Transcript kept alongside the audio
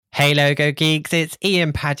Hey Logo Geeks, it's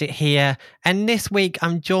Ian Paget here, and this week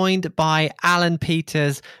I'm joined by Allan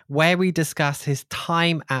Peters, where we discuss his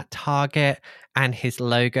time at Target and his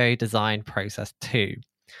logo design process too.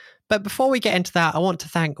 But before we get into that, I want to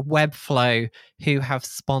thank Webflow, who have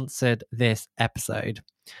sponsored this episode.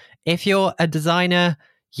 If you're a designer,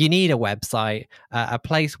 you need a website, a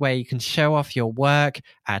place where you can show off your work,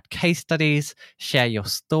 add case studies, share your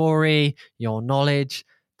story, your knowledge.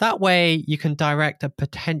 That way, you can direct a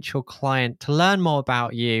potential client to learn more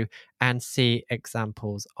about you and see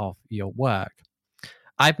examples of your work.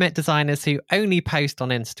 I've met designers who only post on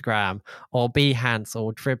Instagram or Behance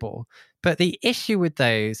or Dribbble, but the issue with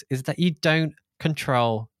those is that you don't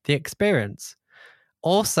control the experience.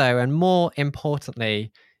 Also, and more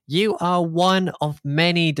importantly, you are one of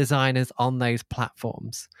many designers on those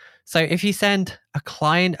platforms. So if you send a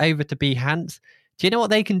client over to Behance, do you know what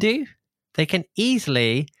they can do? They can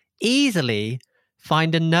easily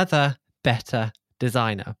find another better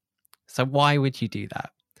designer. So why would you do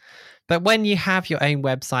that? But when you have your own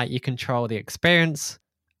website, you control the experience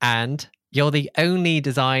and you're the only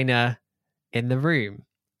designer in the room.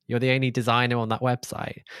 You're the only designer on that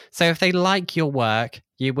website. So if they like your work,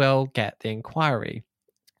 you will get the inquiry.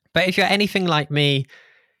 But if you're anything like me,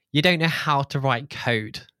 you don't know how to write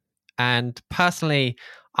code. And personally,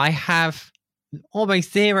 I have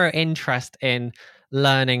almost zero interest in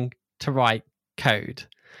learning to write code.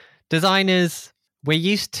 Designers, we're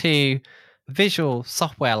used to visual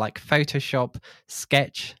software like Photoshop,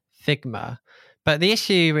 Sketch, Figma. But the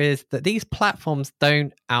issue is that these platforms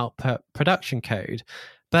don't output production code.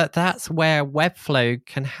 But that's where Webflow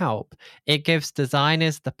can help. It gives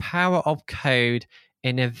designers the power of code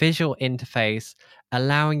in a visual interface,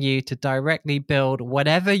 allowing you to directly build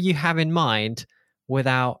whatever you have in mind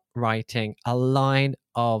without writing a line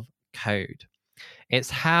of code. It's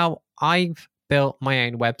how I've built my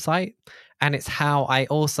own website, and it's how I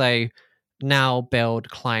also now build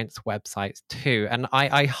clients' websites too. And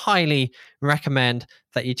I highly recommend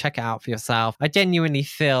that you check it out for yourself. I genuinely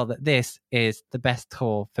feel that this is the best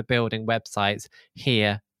tool for building websites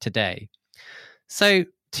here today. So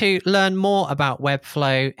to learn more about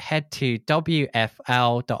Webflow, head to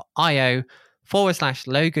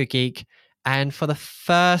wfl.io/LogoGeek. And for the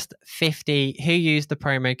first 50 who use the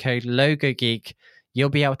promo code LogoGeek, you'll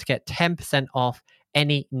be able to get 10% off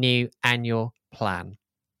any new annual plan.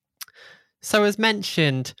 So as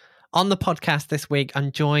mentioned on the podcast this week,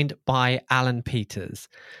 I'm joined by Allan Peters.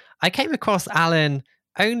 I came across Allan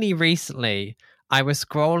only recently. I was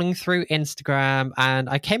scrolling through Instagram and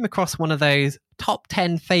I came across one of those top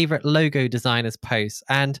 10 favorite logo designers posts.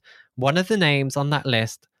 And one of the names on that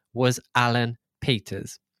list was Allan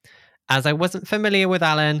Peters. As I wasn't familiar with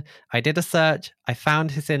Allan, I did a search, I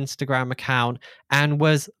found his Instagram account and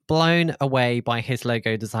was blown away by his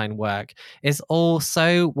logo design work. It's all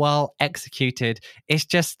so well executed. It's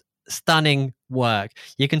just stunning work.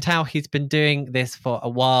 You can tell he's been doing this for a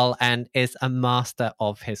while and is a master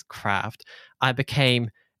of his craft. I became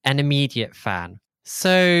an immediate fan.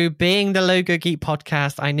 So being the Logo Geek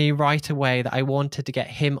podcast, I knew right away that I wanted to get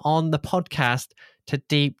him on the podcast to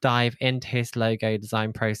deep dive into his logo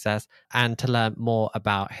design process and to learn more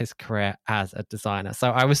about his career as a designer.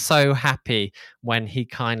 So I was so happy when he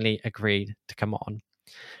kindly agreed to come on.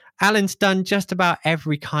 Allan's done just about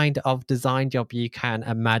every kind of design job you can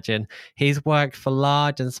imagine. He's worked for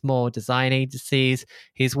large and small design agencies.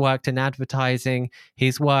 He's worked in advertising.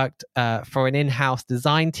 He's worked for an in-house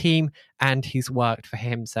design team, and he's worked for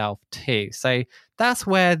himself too. So that's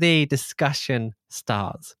where the discussion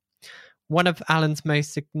starts. One of Allan's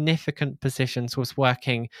most significant positions was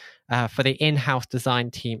working for the in-house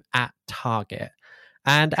design team at Target.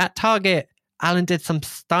 And at Target, Allan did some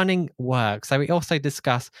stunning work. So we also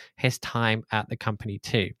discuss his time at the company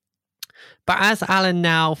too. But as Allan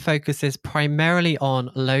now focuses primarily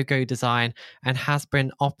on logo design and has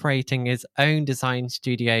been operating his own design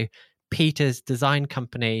studio, Peters Design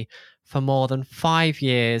Company, for more than 5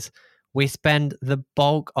 years, we spend the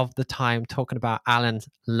bulk of the time talking about Allan's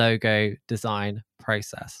logo design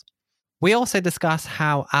process. We also discuss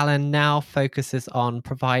how Allan now focuses on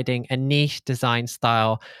providing a niche design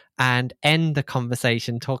style and end the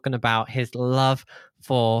conversation talking about his love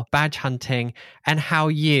for badge hunting and how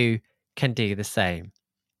you can do the same.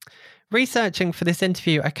 Researching for this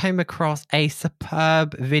interview, I came across a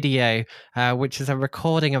superb video, which is a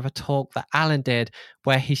recording of a talk that Allan did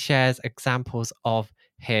where he shares examples of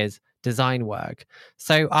his design work.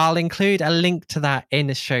 So I'll include a link to that in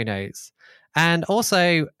the show notes. And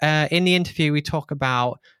also in the interview, we talk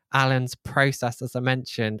about Allan's process, as I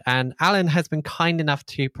mentioned. And Allan has been kind enough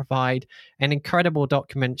to provide an incredible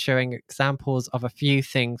document showing examples of a few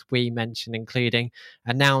things we mentioned, including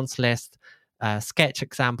a nouns list, sketch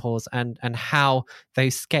examples, and how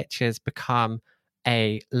those sketches become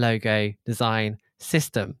a logo design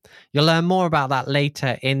system. You'll learn more about that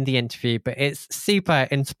later in the interview, but it's super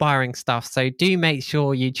inspiring stuff. So do make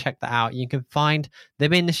sure you check that out. You can find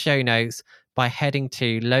them in the show notes by heading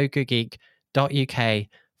to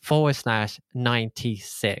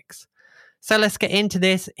logogeek.uk/96. So let's get into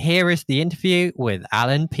this. Here is the interview with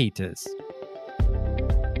Allan Peters.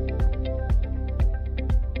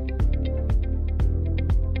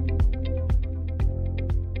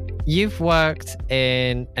 You've worked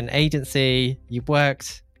in an agency, you've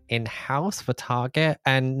worked in-house for Target,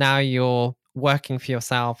 and now you're working for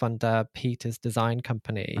yourself under Peters Design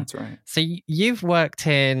Company. That's right. So you've worked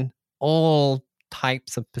in all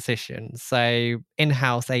types of positions, so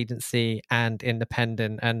in-house, agency, and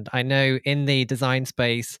independent. And I know in the design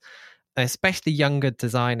space, especially younger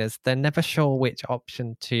designers, they're never sure which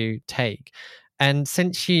option to take. And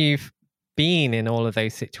since you've been in all of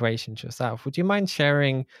those situations yourself, would you mind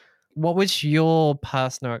sharing what was your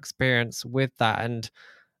personal experience with that? And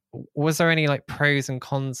was there any like pros and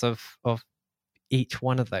cons of each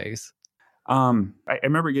one of those? I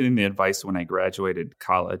remember getting the advice when I graduated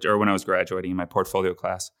college, or when I was graduating in my portfolio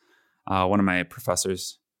class. One of my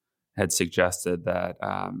professors had suggested that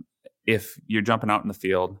if you're jumping out in the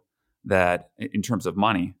field, that in terms of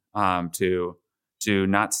money, to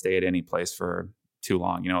not stay at any place for too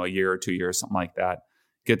long, a year or 2 years, something like that.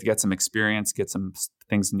 Get some experience, get some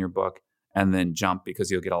things in your book, and then jump,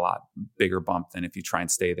 because you'll get a lot bigger bump than if you try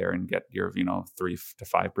and stay there and get your 3 to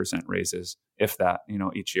 5% raises, if that,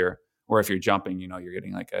 each year. Or if you're jumping, you're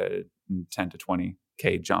getting like a 10 to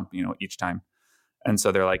 20K jump, each time. And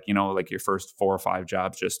so they're like, like your first 4 or 5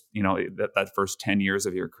 jobs, just, that first 10 years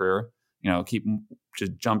of your career, keep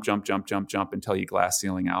just jump until you glass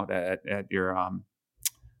ceiling out at your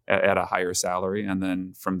at a higher salary. And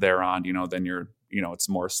then from there on, then you're, it's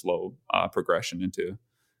more slow progression into,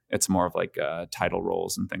 it's more of like title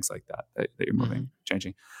roles and things like that you're moving,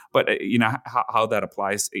 changing. But how that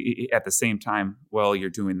applies at the same time, while you're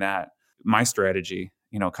doing that, my strategy,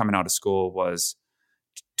 coming out of school was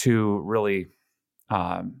to really,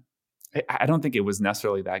 I don't think it was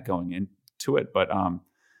necessarily that going into it, but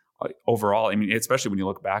overall, I mean, especially when you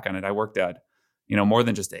look back on it, I worked at, more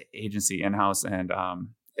than just an agency, in-house and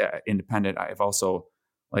independent. I've also,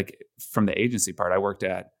 like, from the agency part, I worked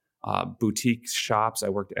at boutique shops. I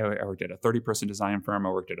worked at a 30-person design firm.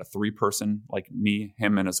 I worked at a 3-person, like me,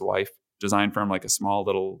 him, and his wife design firm, like a small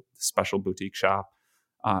little special boutique shop.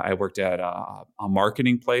 I worked at a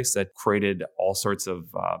marketing place that created all sorts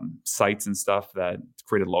of sites and stuff that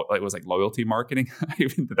created, it was like loyalty marketing. I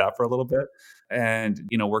even did that for a little bit. And,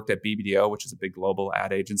 worked at BBDO, which is a big global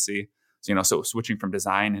ad agency. So, so switching from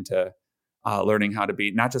design into learning how to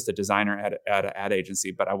be not just a designer at an ad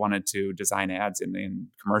agency, but I wanted to design ads in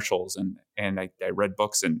commercials. And I read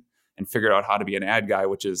books and figured out how to be an ad guy,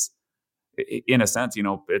 which is, in a sense,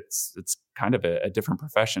 it's kind of a different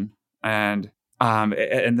profession. And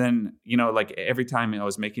then, like every time I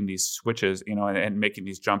was making these switches, and making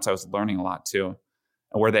these jumps, I was learning a lot too.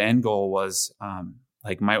 And where the end goal was,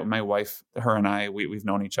 like my wife, her and I, we've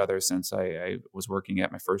known each other since I was working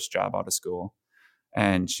at my first job out of school,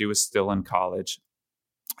 and she was still in college.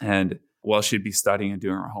 And while she'd be studying and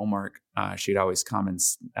doing her homework, she'd always come and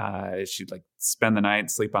she'd like spend the night,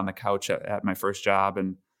 sleep on the couch at my first job,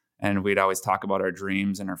 and we'd always talk about our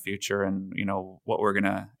dreams and our future and, what we're going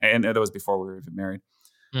to, and that was before we were even married,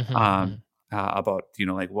 about,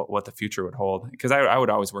 like what the future would hold. Because I would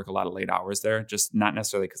always work a lot of late hours there, just not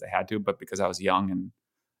necessarily because I had to, but because I was young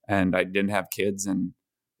and I didn't have kids, and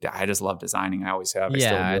I just love designing. I always have.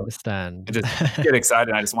 I understand. I just get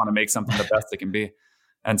excited. I just want to make something the best it can be.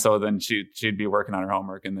 And so then she'd be working on her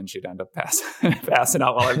homework, and then she'd end up passing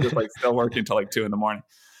out while I was just like still working until like 2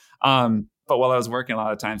 a.m. But while I was working, a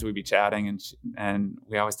lot of times we'd be chatting, and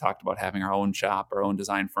we always talked about having our own shop, our own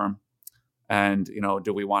design firm. And,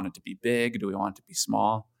 do we want it to be big? Do we want it to be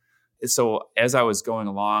small? So as I was going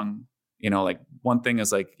along, like one thing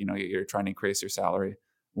is like, you're trying to increase your salary.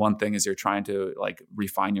 One thing is you're trying to like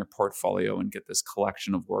refine your portfolio and get this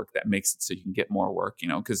collection of work that makes it so you can get more work,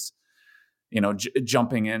 because,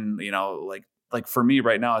 jumping in, like for me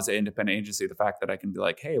right now as an independent agency, the fact that I can be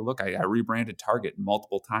like, hey, look, I rebranded Target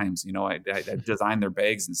multiple times. I designed their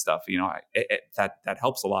bags and stuff. That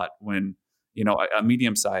helps a lot when, a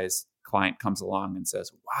medium-sized client comes along and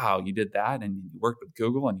says, wow, you did that. And you worked with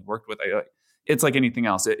Google and you worked with, it's like anything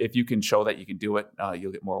else. If you can show that you can do it,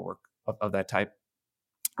 you'll get more work of that type.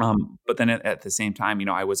 But then at the same time,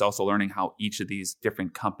 I was also learning how each of these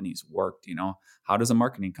different companies worked. How does a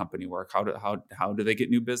marketing company work? How do they get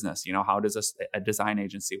new business? How does a design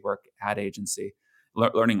agency work, ad agency?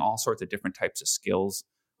 Learning all sorts of different types of skills.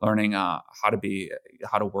 Learning how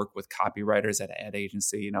to work with copywriters at an ad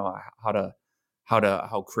agency.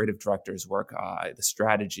 How creative directors work, the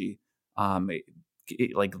strategy,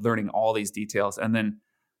 like learning all these details. And then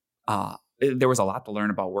there was a lot to learn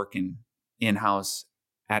about working in-house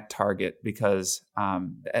at Target, because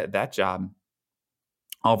at that job,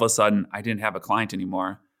 all of a sudden I didn't have a client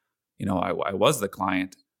anymore. I was the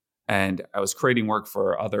client, and I was creating work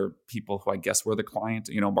for other people who I guess were the client,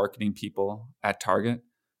 marketing people at Target,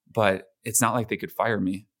 but it's not like they could fire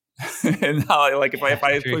me. And now, like if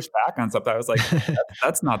I had pushed back on something, I was like,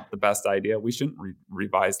 that's not the best idea. We shouldn't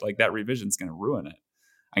revise. Like that revision is going to ruin it.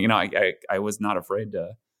 I was not afraid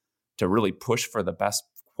to really push for the best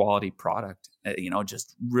quality product,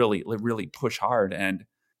 just really, really push hard. And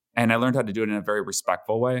I learned how to do it in a very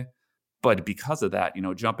respectful way. But because of that,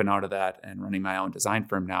 jumping out of that and running my own design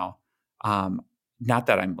firm now, not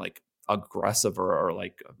that I'm like aggressive or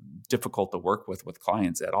like difficult to work with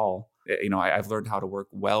clients at all. I've learned how to work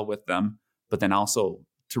well with them, but then also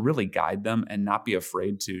to really guide them and not be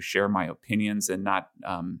afraid to share my opinions, and not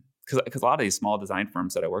because a lot of these small design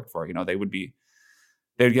firms that I worked for,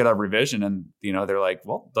 they'd get a revision and, they're like,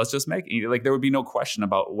 well, let's just make it. Like there would be no question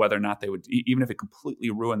about whether or not they would, even if it completely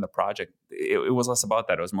ruined the project. It was less about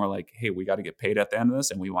that. It was more like, hey, we got to get paid at the end of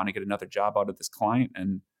this, and we want to get another job out of this client.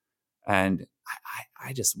 And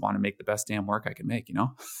I just want to make the best damn work I can make,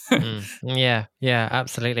 Yeah,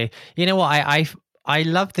 absolutely. You know what? I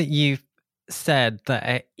love that you said that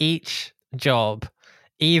at each job,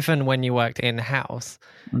 even when you worked in-house,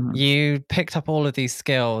 you picked up all of these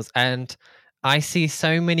skills. And I see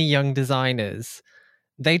so many young designers,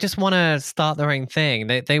 they just want to start their own thing.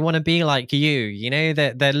 They want to be like you,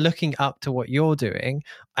 they're looking up to what you're doing,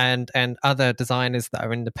 and other designers that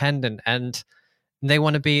are independent, and they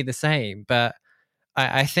want to be the same. But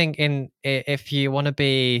I think if you want to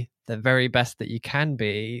be the very best that you can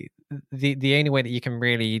be, the only way that you can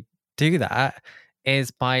really do that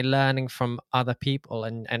is by learning from other people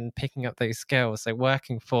and picking up those skills. So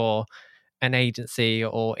working for an agency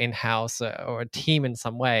or in-house or a team in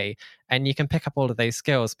some way, and you can pick up all of those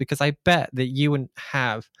skills, because I bet that you wouldn't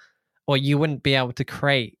have, or you wouldn't be able to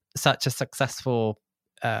create such a successful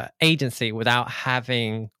agency without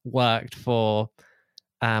having worked for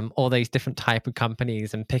all these different type of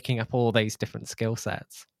companies and picking up all these different skill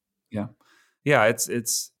sets. Yeah.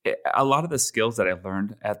 It's a lot of the skills that I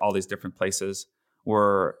learned at all these different places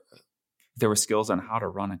there were skills on how to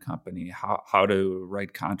run a company, how to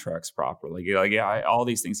write contracts properly, all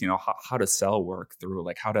these things, how to sell work through,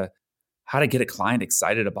 like how to get a client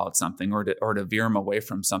excited about something, or to veer them away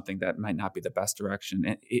from something that might not be the best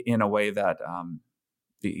direction in a way that,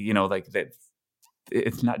 like that.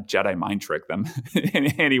 It's not Jedi mind trick them in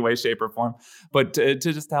any way, shape, or form, but to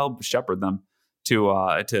just help shepherd them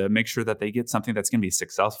to make sure that they get something that's going to be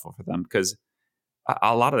successful for them. Because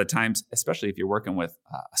a lot of the times, especially if you're working with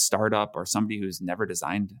a startup or somebody who's never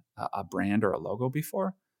designed a brand or a logo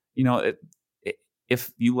before,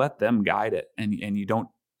 if you let them guide it and you don't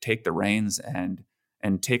take the reins and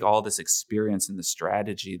take all this experience and the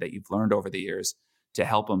strategy that you've learned over the years to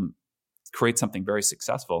help them create something very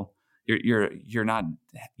successful, you're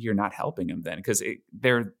not helping them then, because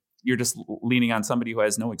you're just leaning on somebody who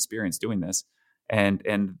has no experience doing this, and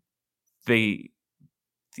they,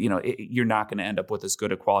 you're not going to end up with as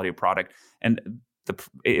good a quality of product. And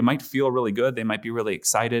it might feel really good. They might be really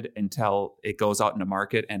excited until it goes out into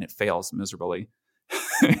market and it fails miserably.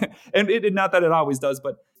 And not that it always does,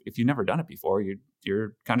 but if you've never done it before,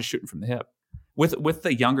 you're kind of shooting from the hip. With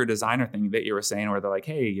the younger designer thing that you were saying, where they're like,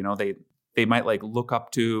 hey, they might like look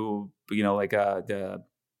up to, like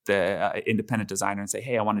the independent designer and say,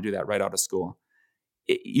 hey, I want to do that right out of school.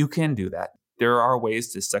 You can do that. There are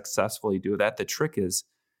ways to successfully do that. The trick is,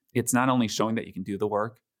 it's not only showing that you can do the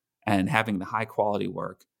work and having the high quality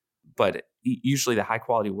work, but usually the high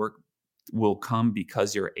quality work will come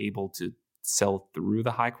because you're able to sell through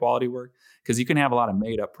the high quality work. Because you can have a lot of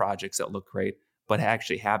made up projects that look great, but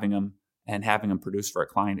actually having them produced for a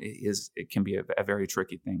client it can be a very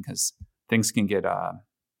tricky thing, because things can get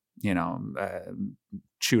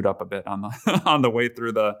chewed up a bit on the on the way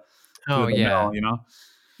through the mill,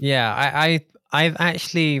 Yeah, I've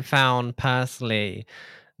actually found personally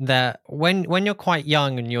that when you're quite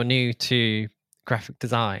young and you're new to graphic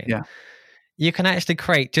design, you can actually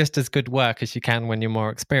create just as good work as you can when you're more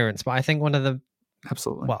experienced. But I think one of the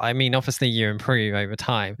absolutely, well, I mean, obviously you improve over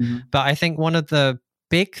time, but I think one of the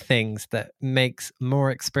big things that makes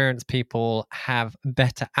more experienced people have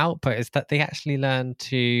better output is that they actually learn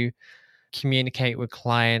to communicate with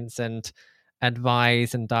clients and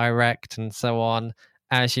advise and direct and so on,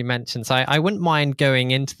 as you mentioned. So I wouldn't mind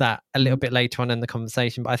going into that a little bit later on in the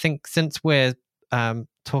conversation, but I think since we're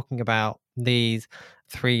talking about these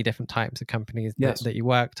 3 different types of companies Yes. that you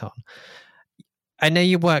worked on, I know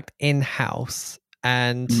you worked in-house,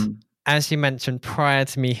 and as you mentioned prior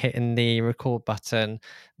to me hitting the record button,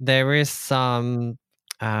 there is some,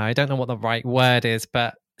 I don't know what the right word is,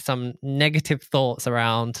 but some negative thoughts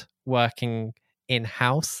around working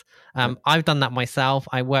in-house. Right. I've done that myself.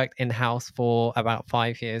 I worked in-house for about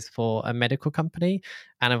 5 years for a medical company,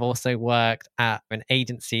 and I've also worked at an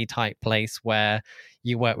agency type place where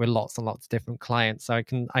you work with lots and lots of different clients. So I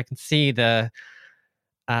can see the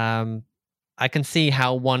I can see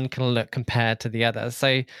how one can look compared to the other.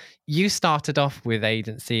 So you started off with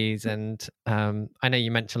agencies, and I know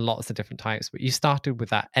you mentioned lots of different types, but you started with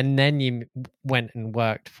that, and then you went and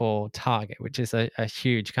worked for Target, which is a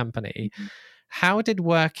huge company. How did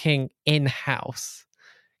working in-house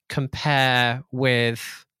compare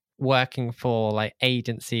with working for like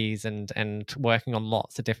agencies and working on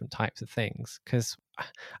lots of different types of things? Because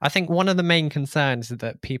I think one of the main concerns is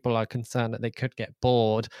that people are concerned that they could get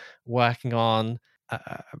bored working on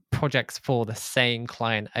projects for the same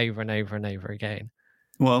client over and over and over again.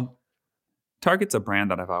 Well, Target's a brand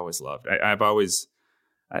that I've always loved. Ever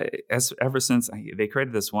since they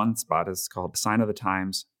created this one spot, it's called Sign of the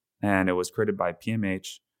Times, and it was created by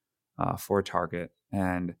PMH for Target,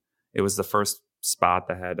 and it was the first spot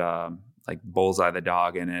that had like Bullseye the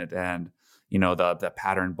dog in it, and the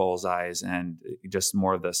patterned bullseyes, and just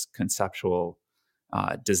more of this conceptual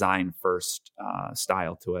design first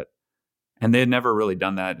style to it. And they had never really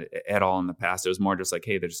done that at all in the past. It was more just like,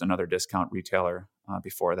 hey, there's another discount retailer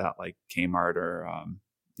before that, like Kmart or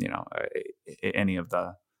any of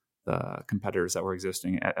the competitors that were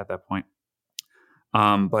existing at that point.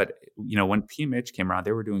 But when PMH came around,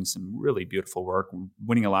 they were doing some really beautiful work,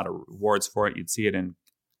 winning a lot of awards for it. You'd see it in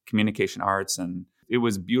communication arts, and it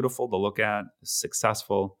was beautiful to look at,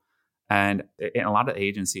 successful. And a lot of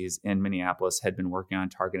agencies in Minneapolis had been working on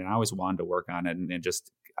Target, and I always wanted to work on it, and it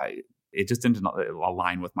just didn't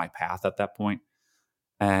align with my path at that point.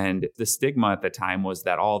 And the stigma at the time was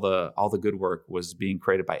that all the good work was being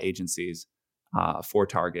created by agencies for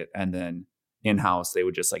Target, and then in-house they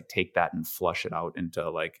would just like take that and flush it out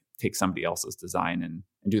into like take somebody else's design and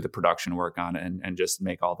do the production work on it and just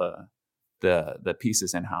make all the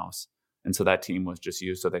pieces in-house. And so that team was just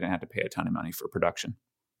used so they didn't have to pay a ton of money for production.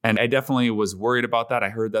 And I definitely was worried about that. I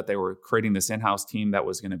heard that they were creating this in-house team that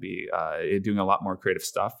was going to be doing a lot more creative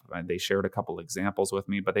stuff. And they shared a couple examples with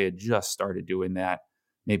me, but they had just started doing that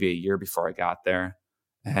maybe a year before I got there.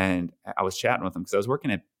 And I was chatting with them because I was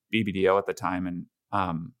working at BBDO at the time, and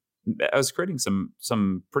I was creating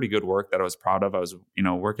some pretty good work that I was proud of. I was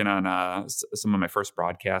working on some of my first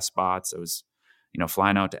broadcast spots. I was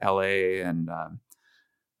flying out to LA, and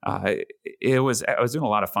I was doing a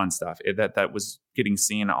lot of fun stuff that was getting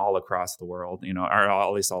seen all across the world, or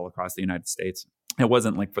at least all across the United States. It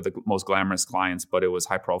wasn't like for the most glamorous clients, but it was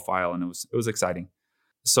high profile, and it was exciting.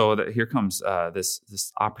 So here comes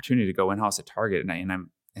this opportunity to go in-house at Target,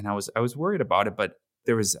 and I was worried about it, but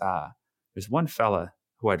there's one fella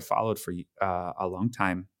who I'd followed for a long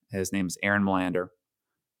time. His name is Aaron Melander,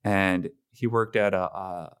 and he worked at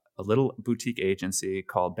a little boutique agency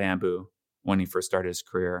called Bamboo when he first started his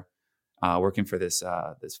career, working for this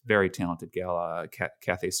very talented gal,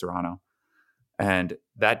 Kathy Serrano. And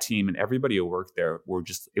that team and everybody who worked there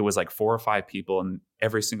it was like 4 or 5 people, and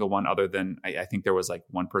every single one other than, I think there was like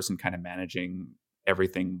one person kind of managing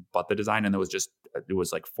everything but the design. And it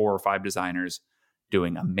was like 4 or 5 designers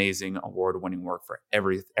doing amazing award-winning work for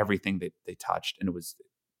everything they touched. And it was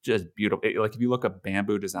just beautiful. Like if you look up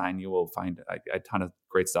Bamboo design, you will find a ton of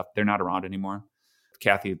great stuff. They're not around anymore.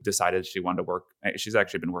 Kathy decided she wanted to work. She's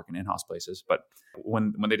actually been working in-house places, but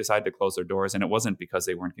when they decided to close their doors, and it wasn't because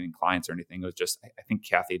they weren't getting clients or anything, it was just, I think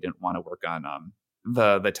Kathy didn't want to work on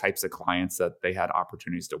the types of clients that they had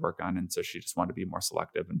opportunities to work on. And so she just wanted to be more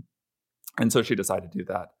selective. And so she decided to do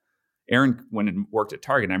that. Aaron went and worked at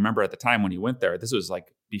Target. And I remember at the time when he went there, this was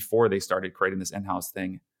like before they started creating this in-house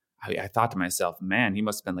thing. I thought to myself, man, he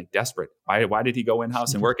must have been like desperate. Why did he go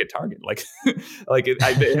in-house and work at Target? Like,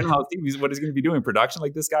 the in-house team, what he's going to be doing production?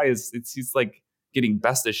 Like this guy he's like getting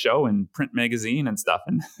Best of Show and Print Magazine and stuff.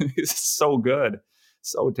 And he's so good,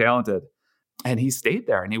 so talented. And he stayed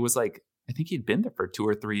there, and he was like, I think he'd been there for 2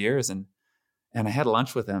 or 3 years. And I had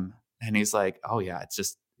lunch with him, and he's like, oh yeah,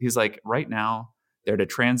 he's like, right now they're at a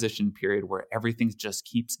transition period where everything just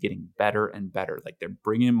keeps getting better and better. Like they're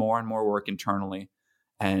bringing in more and more work internally.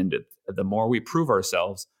 And the more we prove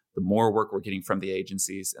ourselves, the more work we're getting from the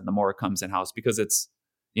agencies and the more it comes in-house because it's,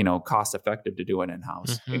 cost effective to do it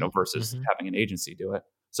in-house, Mm-hmm. versus Mm-hmm. having an agency do it.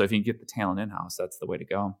 So if you can get the talent in-house, that's the way to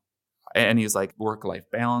go. And he's like, work-life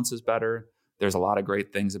balance is better. There's a lot of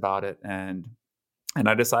great things about it. And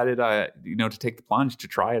I decided, to take the plunge to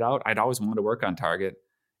try it out. I'd always wanted to work on Target.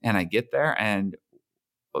 And I get there and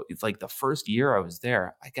it's like the first year I was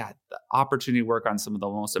there, I got the opportunity to work on some of the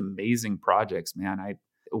most amazing projects, man.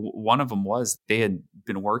 One of them was they had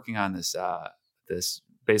been working on this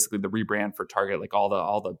basically the rebrand for Target, like all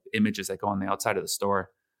the images that go on the outside of the store.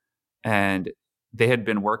 And they had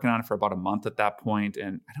been working on it for about a month at that point,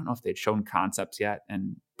 and I don't know if they'd shown concepts yet.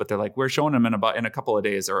 But they're like, we're showing them in a couple of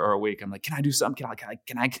days or a week. I'm like, can I do something?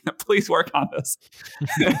 Can I please work on this?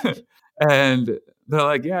 And they're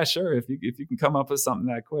like, yeah, sure. If you can come up with something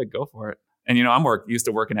that quick, go for it. And I'm used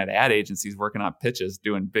to working at ad agencies, working on pitches,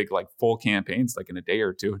 doing big like full campaigns like in a day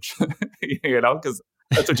or two, because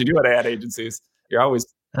that's what you do at ad agencies. You're always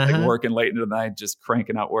like Uh-huh. working late into the night, just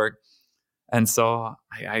cranking out work. And so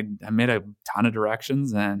I made a ton of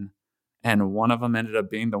directions, and one of them ended up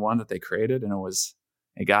being the one that they created, and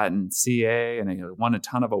it got in CA, and it won a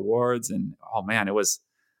ton of awards. And oh man, it was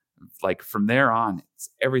like from there on,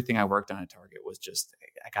 everything I worked on at Target was just,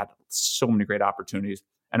 I got so many great opportunities,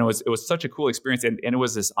 and it was such a cool experience. And it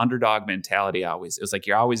was this underdog mentality always. It was like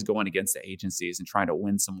you're always going against the agencies and trying to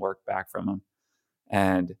win some work back from them,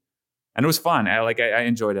 and it was fun. I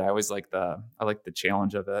enjoyed it. I always liked the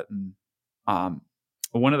challenge of it. And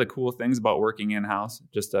one of the cool things about working in-house,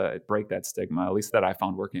 just to break that stigma, at least that I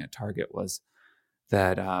found working at Target, was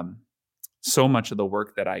that so much of the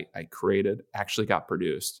work that I created actually got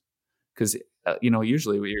produced. Because,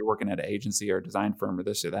 usually when you're working at an agency or a design firm or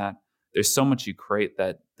this or that, there's so much you create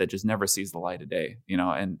that just never sees the light of day,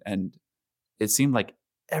 and it seemed like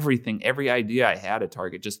every idea I had at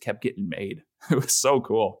Target just kept getting made. It was so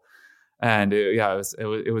cool. And it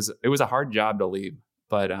was a hard job to leave.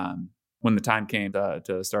 But when the time came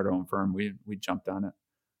to start our own firm, we jumped on it.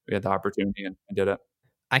 We had the opportunity and did it.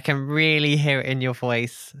 I can really hear it in your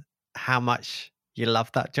voice how much you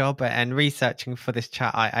love that job. And researching for this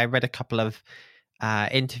chat, I read a couple of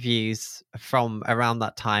interviews from around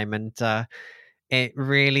that time, and it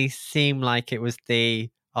really seemed like it was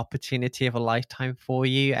the opportunity of a lifetime for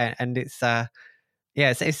you. And it's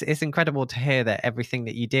it's incredible to hear that everything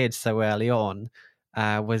that you did so early on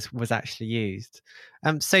was actually used.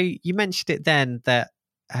 So you mentioned it then that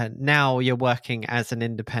now you're working as an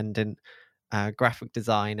independent graphic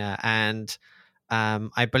designer, and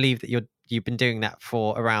I believe that you've been doing that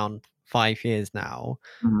for around 5 years now.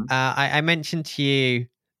 Mhm. I mentioned to you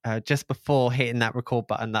just before hitting that record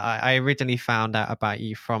button that I originally found out about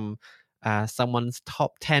you from someone's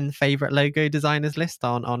top 10 favorite logo designers list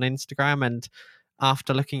on Instagram. And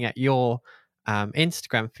after looking at your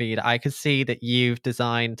Instagram feed, I could see that you've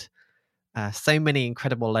designed so many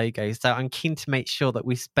incredible logos. So I'm keen to make sure that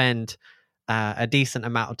we spend a decent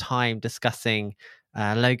amount of time discussing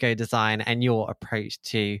logo design and your approach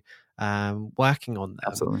to working on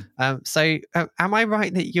them. Absolutely. Am I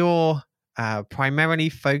right that you're primarily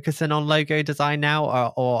focusing on logo design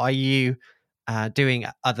now, or are you doing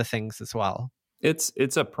other things as well?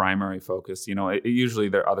 It's a primary focus. Usually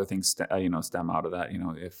there are other things, stem out of that.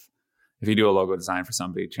 If you do a logo design for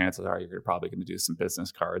somebody, chances are you're probably going to do some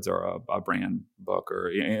business cards or a brand book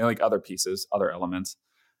or like other pieces, other elements.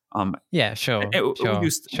 Yeah, sure, sure,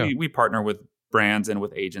 sure. We partner with brands and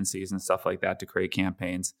with agencies and stuff like that to create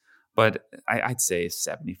campaigns. But I'd say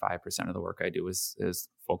 75% of the work I do is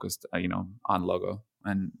focused, on logo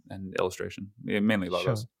and illustration, mainly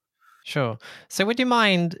logos. Sure. Sure. So would you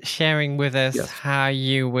mind sharing with us Yes. how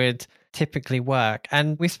you would typically work?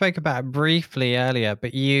 And we spoke about it briefly earlier,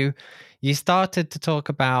 but you started to talk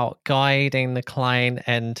about guiding the client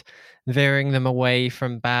and veering them away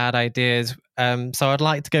from bad ideas. So I'd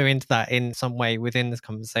like to go into that in some way within this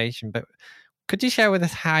conversation. But could you share with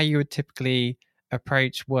us how you would typically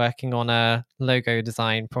approach working on a logo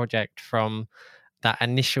design project from that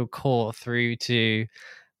initial core through to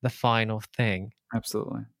the final thing?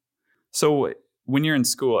 Absolutely. So when you're in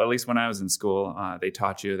school, at least when I was in school, they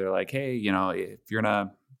taught you, they're like, hey, if you're going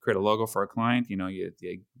to create a logo for a client, you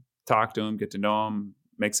talk to them, get to know them,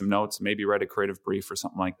 make some notes, maybe write a creative brief or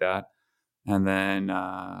something like that. And then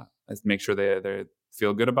make sure they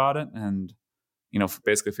feel good about it. And,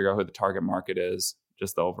 basically figure out who the target market is,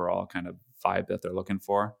 just the overall kind of vibe that they're looking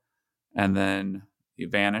for. And then you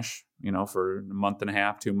vanish, for a month and a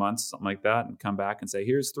half, 2 months, something like that, and come back and say,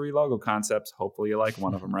 here's 3 logo concepts. Hopefully you like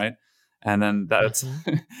one of them, right? And then that's,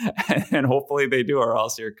 Mm-hmm. and hopefully they do, or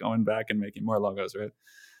else you're going back and making more logos, right?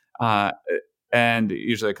 Uh, and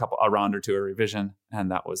usually a round or two of revision.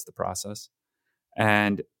 And that was the process.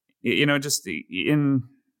 And, just working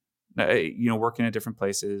at different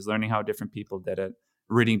places, learning how different people did it,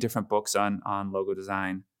 reading different books on logo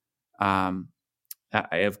design. Um,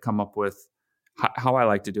 I have come up with how I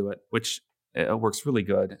like to do it, which works really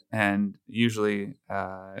good. And usually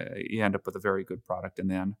you end up with a very good product in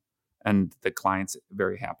the end, and the client's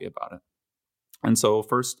very happy about it. And so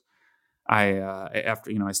first, I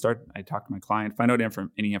talk to my client, find out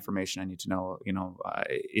any information I need to know,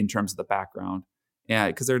 in terms of the background. Yeah,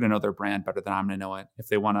 because they're going to know their brand better than I'm going to know it. If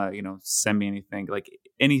they want to, send me anything, like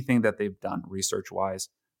anything that they've done research wise,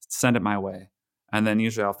 send it my way. And then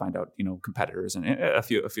usually I'll find out, competitors and a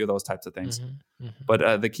few of those types of things. Mm-hmm. Mm-hmm.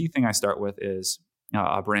 But the key thing I start with is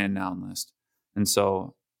a brand noun list. And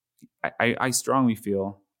so I strongly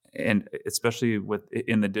feel, and especially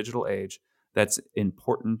in the digital age, that's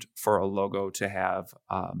important for a logo to have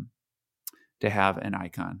an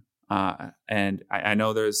icon. And I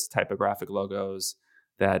know there's typographic logos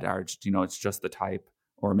that are, it's just the type,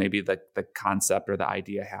 or maybe the concept or the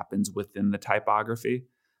idea happens within the typography.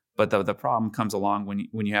 But the problem comes along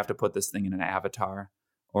when you have to put this thing in an avatar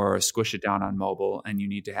or squish it down on mobile, and you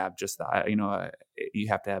need to have just you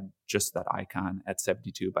have to have just that icon at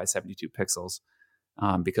 72 by 72 pixels.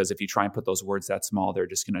 Because if you try and put those words that small, they're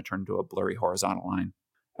just going to turn into a blurry horizontal line.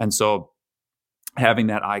 And so having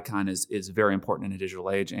that icon is very important in a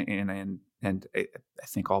digital age. And I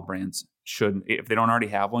think all brands should, if they don't already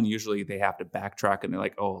have one, usually they have to backtrack and they're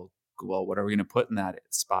like, oh, well, what are we going to put in that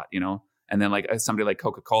spot? And then like somebody like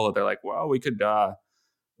Coca-Cola, they're like, well, we could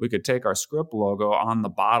take our script logo on the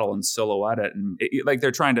bottle and silhouette it. And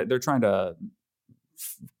they're trying to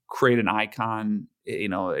create an icon,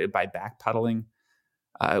 by backpedaling.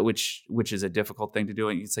 Which is a difficult thing to do.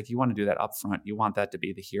 And it's like, you want to do that up front. You want that to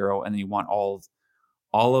be the hero, and then you want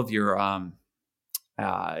all of your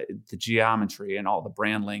the geometry and all the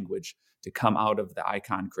brand language to come out of the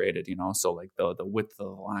icon created. So like the width of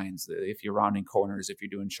the lines, if you're rounding corners, if you're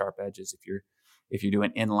doing sharp edges, if you're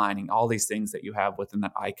doing inlining, all these things that you have within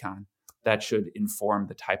that icon, that should inform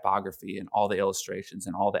the typography and all the illustrations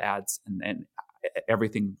and all the ads, and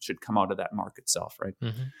everything should come out of that mark itself, right?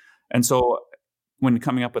 Mm-hmm. And so when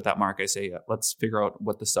coming up with that mark, I say, let's figure out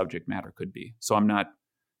what the subject matter could be. So I'm not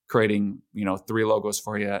creating, 3 logos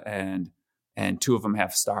for you and 2 of them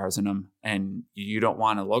have stars in them, and you don't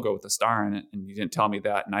want a logo with a star in it, and you didn't tell me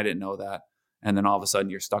that, and I didn't know that. And then all of a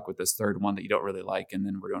sudden you're stuck with this third one that you don't really like, and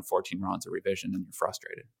then we're doing 14 rounds of revision and you're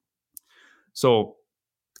frustrated. So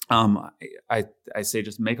I say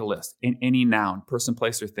just make a list in any noun, person,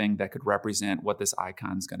 place, or thing that could represent what this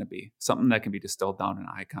icon is going to be, something that can be distilled down in an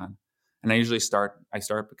icon. And I usually start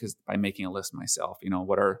because by making a list myself,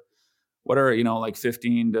 what are like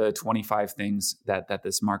 15 to 25 things that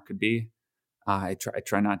this mark could be. I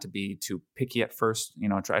try not to be too picky at first,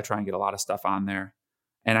 I try and get a lot of stuff on there.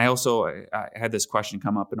 And I also, I had this question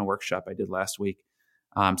come up in a workshop I did last week.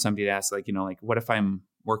 Somebody asked what if I'm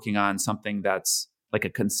working on something that's like a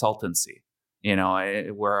consultancy,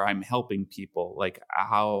 where I'm helping people, like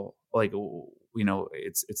how,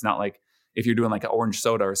 it's not like, if you're doing like an orange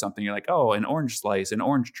soda or something, you're like, oh, an orange slice, an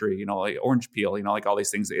orange tree, like orange peel, like all these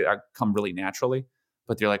things come really naturally.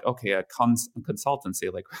 But you're like, okay, a consultancy,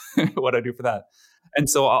 like what do I do for that? And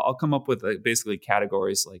so I'll come up with basically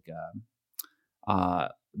categories like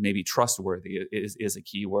maybe trustworthy is a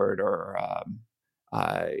keyword, or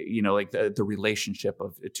like the relationship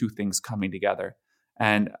of 2 things coming together.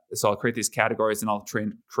 And so I'll create these categories, and I'll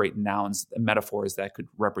create nouns, metaphors that could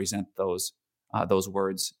represent those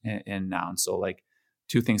words in nouns. So like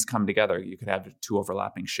 2 things come together, you could have 2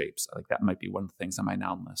 overlapping shapes. Like that might be one of the things on my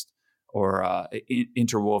noun list, or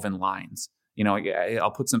interwoven lines.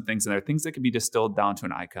 I'll put some things in there, things that could be distilled down to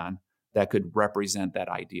an icon that could represent that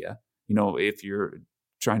idea. If you're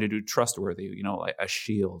trying to do trustworthy, like a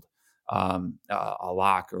shield, a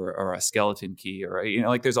lock, or a skeleton key, or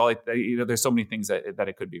like there's all there's so many things that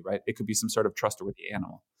it could be, right? It could be some sort of trustworthy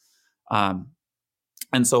animal.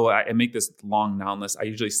 And so I make this long noun list. I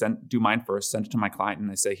usually do mine first, send it to my client,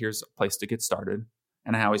 and I say, here's a place to get started.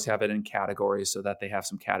 And I always have it in categories so that they have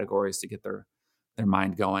some categories to get their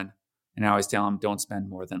mind going. And I always tell them, don't spend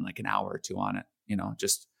more than like an hour or 2 on it.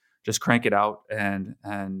 Just crank it out and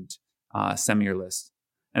send me your list.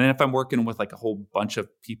 And then if I'm working with like a whole bunch of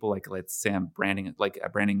people, like let's say I'm branding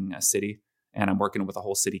a city, and I'm working with a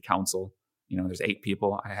whole city council, there's 8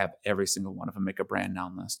 people, I have every single one of them make a brand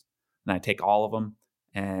noun list. And I take all of them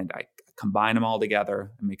and I combine them all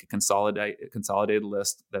together and make a consolidated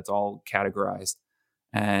list that's all categorized.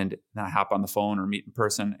 And then I hop on the phone or meet in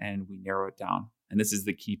person and we narrow it down. And this is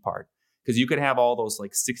the key part, because you could have all those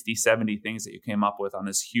like 60, 70 things that you came up with on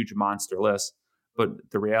this huge monster list.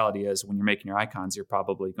 But the reality is when you're making your icons, you're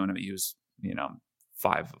probably going to use,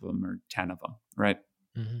 5 of them or 10 of them. Right.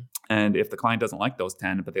 Mm-hmm. And if the client doesn't like those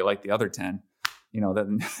 10, but they like the other 10,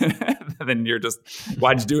 then then you're just,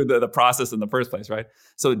 why'd you do the process in the first place, right?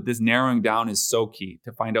 So this narrowing down is so key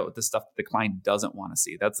to find out the stuff that the client doesn't want to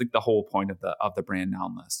see. That's like the whole point of the brand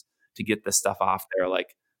noun list, to get the stuff off there.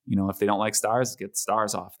 Like, if they don't like stars, get the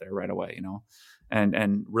stars off there right away,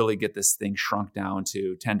 and really get this thing shrunk down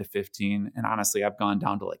to 10 to 15. And honestly, I've gone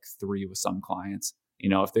down to like 3 with some clients.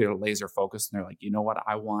 If they're laser focused and they're like, you know what,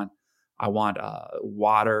 I want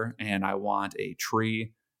water and I want a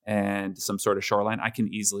tree and some sort of shoreline, I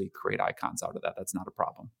can easily create icons out of that. That's not a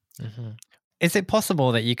problem. Mm-hmm. Is it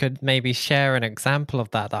possible that you could maybe share an example of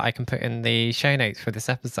that I can put in the show notes for this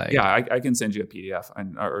episode? Yeah, I can send you a PDF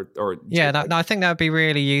or yeah. No, I think that would be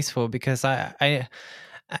really useful, because I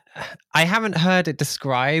haven't heard it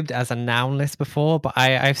described as a noun list before, but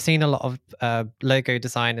I've seen a lot of logo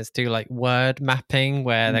designers do like word mapping,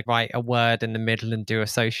 where they write a word in the middle and do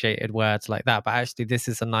associated words like that. But actually, this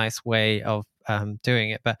is a nice way of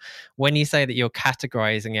doing it. But when you say that you're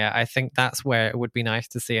categorizing it, I think that's where it would be nice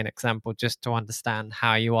to see an example, just to understand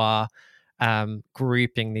how you are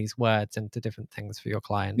grouping these words into different things for your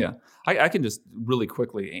client. Yeah, I can just really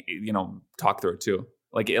quickly, talk through it too.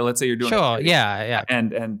 Like, let's say you're doing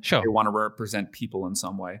and sure, they want to represent people in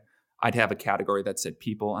some way. I'd have a category that said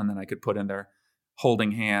people, and then I could put in there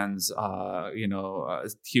holding hands,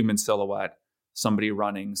 human silhouette, somebody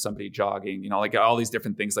running, somebody jogging, like all these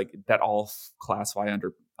different things like that all classify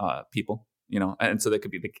under people, and so that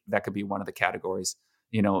could be one of the categories.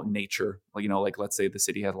 Nature, like let's say the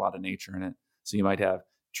city has a lot of nature in it, so you might have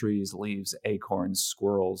trees, leaves, acorns,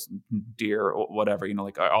 squirrels, deer, or whatever,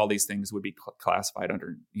 like all these things would be classified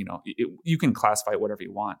under, you can classify it whatever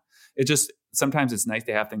you want. It just, sometimes it's nice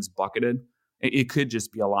to have things bucketed. It could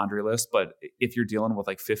just be a laundry list, but if you're dealing with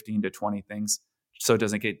like 15 to 20 things, so it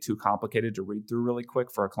doesn't get too complicated to read through really quick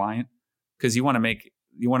for a client, because you want to make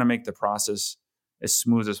the process as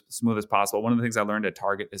smooth as possible. One of the things I learned at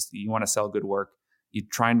Target is you want to sell good work. You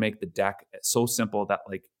try and make the deck so simple that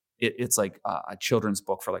like, it's like a children's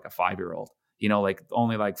book for like a 5-year-old, like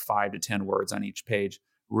only like 5 to 10 words on each page,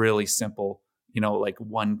 really simple, like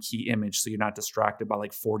one key image. So you're not distracted by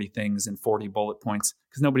like 40 things and 40 bullet points,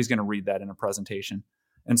 because nobody's going to read that in a presentation.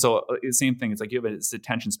 And so the same thing, it's like you have this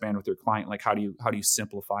attention span with your client. Like how do you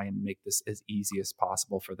simplify and make this as easy as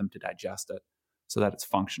possible for them to digest it so that it's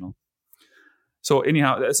functional? So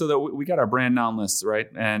anyhow, so that we got our brand noun lists, right?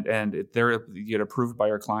 And you get approved by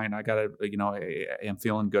our client. I got to, I am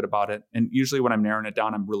feeling good about it. And usually when I'm narrowing it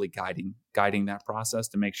down, I'm really guiding that process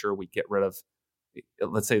to make sure we get rid of,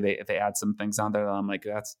 let's say if they add some things on there that I'm like,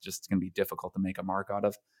 that's just going to be difficult to make a mark out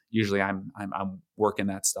of. Usually I'm working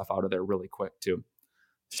that stuff out of there really quick too,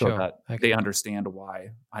 so that they understand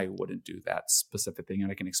why I wouldn't do that specific thing,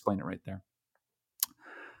 and I can explain it right there.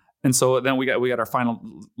 And so then we got our final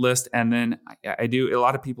list, and then I do. A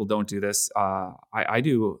lot of people don't do this. I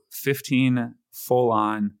do 15 full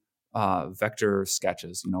on vector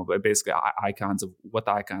sketches. Basically icons of what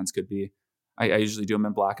the icons could be. I usually do them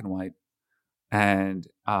in black and white, and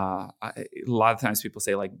a lot of times people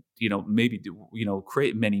say like, maybe do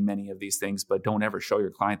create many of these things, but don't ever show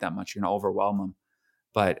your client that much. Overwhelm them.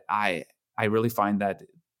 But I really find that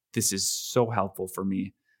this is so helpful for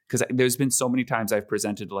me. Because there's been so many times I've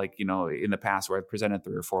presented, like, in the past where I've presented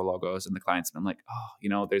 3 or 4 logos and the client's been like,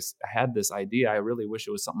 oh, I had this idea. I really wish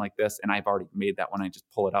it was something like this. And I've already made that one. I just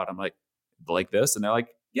pull it out. I'm like this. And they're like,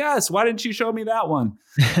 yes, why didn't you show me that one?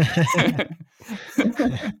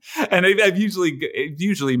 And I've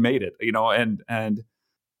usually made it, and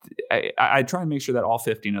I try and make sure that all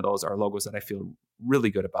 15 of those are logos that I feel really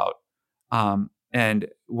good about. And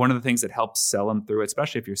one of the things that helps sell them through,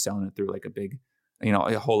 especially if you're selling it through like a big, a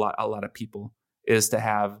lot of people, is to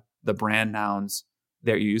have the brand nouns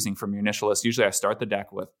that you're using from your initial list. Usually I start the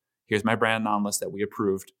deck with, here's my brand noun list that we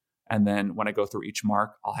approved. And then when I go through each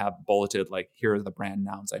mark, I'll have bulleted, like, here are the brand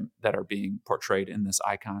nouns that are being portrayed in this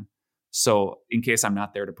icon. So in case I'm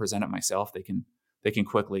not there to present it myself, they can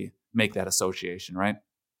quickly make that association, right?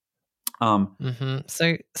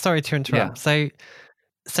 So sorry to interrupt. Yeah.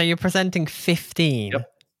 So you're presenting 15. Yep.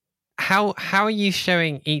 How are you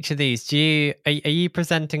showing each of these? Are you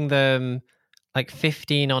presenting them like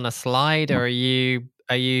 15 on a slide, or are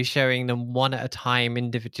you showing them one at a time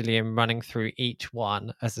individually and running through each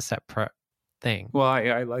one as a separate thing? Well,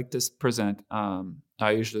 I like to present.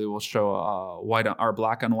 I usually will show white or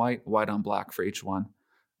black on white on black for each one,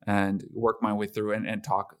 and work my way through and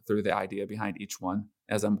talk through the idea behind each one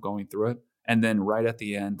as I'm going through it. And then right at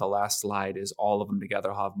the end, the last slide is all of them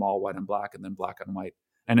together. I'll have them all white and black and then black and white.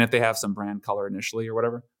 And if they have some brand color initially or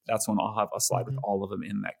whatever, that's when I'll have a slide with all of them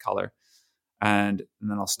in that color. And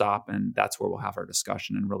then I'll stop, and that's where we'll have our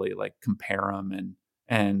discussion and really like compare them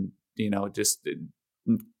and just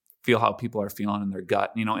feel how people are feeling in their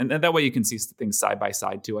gut, and that way you can see things side by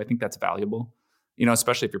side too. I think that's valuable,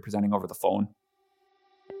 especially if you're presenting over the phone.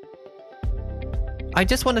 I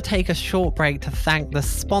just want to take a short break to thank the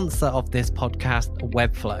sponsor of this podcast,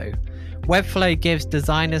 Webflow. Webflow gives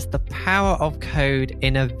designers the power of code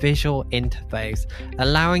in a visual interface,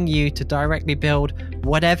 allowing you to directly build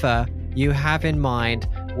whatever you have in mind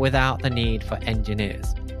without the need for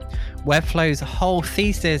engineers. Webflow's whole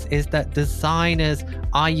thesis is that designers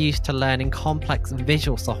are used to learning complex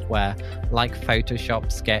visual software like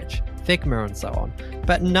Photoshop, Sketch, Figma, and so on,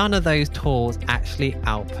 but none of those tools actually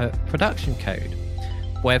output production code.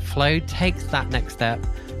 Webflow takes that next step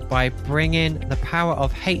by bringing the power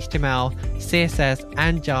of HTML, CSS,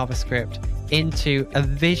 and JavaScript into a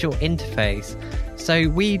visual interface so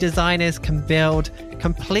we designers can build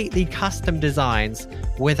completely custom designs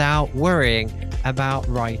without worrying about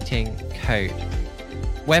writing code.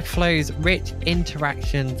 Webflow's rich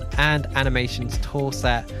interactions and animations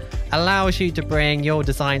toolset allows you to bring your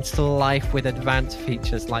designs to life with advanced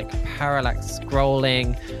features like parallax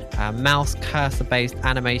scrolling, mouse cursor-based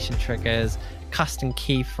animation triggers, custom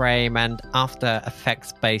keyframe, and After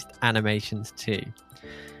Effects-based animations too.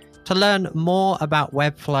 To learn more about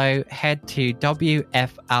Webflow, head to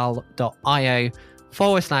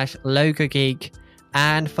wfl.io/LogoGeek.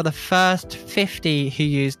 And for the first 50 who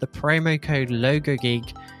use the promo code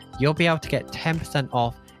LogoGeek, you'll be able to get 10%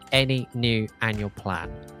 off any new annual plan.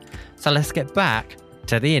 So let's get back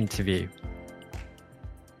to the interview.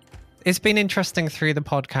 It's been interesting through the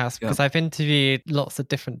podcast because I've interviewed lots of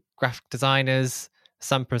different graphic designers.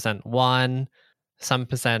 Some present one, some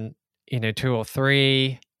present, 2 or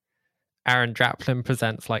 3. Aaron Draplin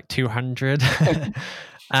presents like 200.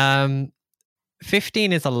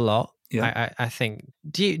 15 is a lot. Yeah. I think.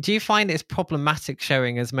 Do you find it's problematic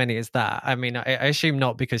showing as many as that? I mean, I assume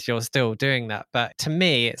not because you're still doing that, but to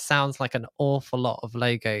me, it sounds like an awful lot of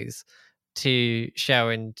logos to show,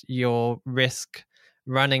 and your risk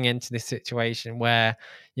running into this situation where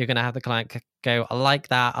you're going to have the client go, I like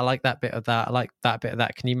that bit of that, I like that bit of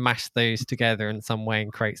that. Can you mash those together in some way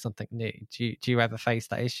and create something new? Do you ever face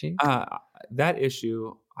that issue? That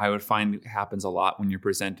issue I would find happens a lot when you're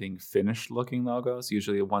presenting finished looking logos,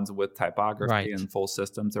 usually the ones with typography and full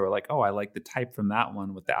systems. They're like, oh, I like the type from that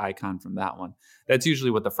one with the icon from that one. That's usually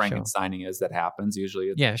what the Frankensteining is that happens.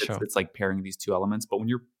 Usually it's like pairing these two elements. But when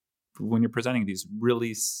you're presenting these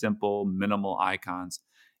really simple, minimal icons,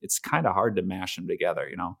 it's kind of hard to mash them together,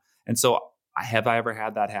 And so have I ever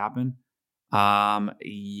had that happen?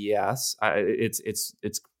 Yes,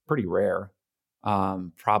 it's pretty rare.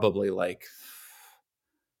 Probably like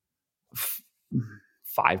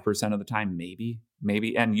 5% of the time, maybe.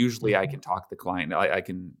 And usually I can talk the client. I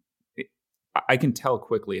can tell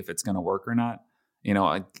quickly if it's going to work or not.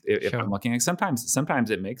 If I'm looking at sometimes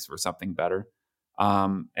it makes for something better.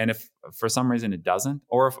 And if for some reason it doesn't,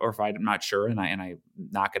 or if I'm not sure and I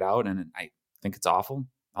knock it out and I think it's awful,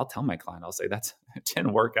 I'll tell my client. I'll say it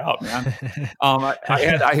didn't work out, man.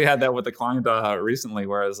 I had that with a client recently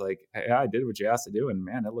where I was like, hey, I did what you asked to do, and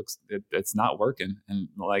man, it's not working. And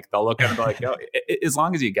like they'll look at it and be like, yo, as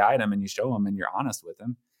long as you guide them and you show them and you're honest with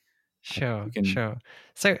them. Sure.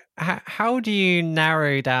 So how do you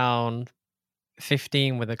narrow down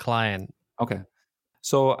 15 with a client? Okay,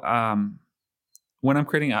 so when I'm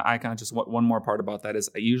creating an icon, just one more part about that is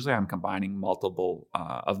usually I'm combining multiple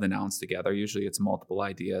of the nouns together. Usually it's multiple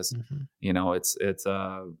ideas. Mm-hmm. It's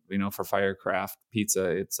for Firecraft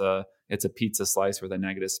pizza, it's a pizza slice where the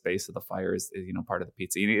negative space of the fire is part of the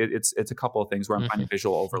pizza. It's a couple of things where I'm finding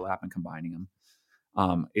visual overlap and combining them.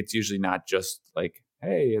 It's usually not just like,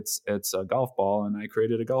 hey, it's a golf ball and I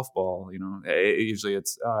created a golf ball. Usually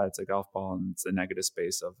it's a golf ball and it's a negative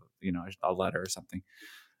space of a letter or something.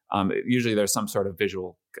 Usually there's some sort of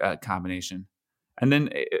visual combination. And then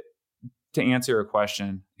to answer your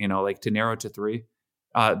question, like to narrow to 3,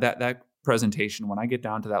 that presentation, when I get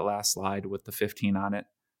down to that last slide with the 15 on it,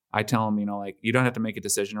 I tell them, you don't have to make a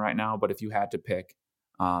decision right now, but if you had to pick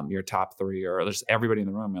your top 3 or just everybody in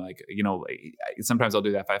the room, sometimes I'll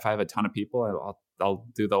do that. If I have a ton of people, I'll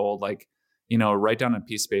do the old, write down a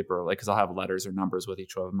piece of paper, because I'll have letters or numbers with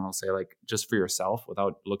each of them. I'll say, just for yourself,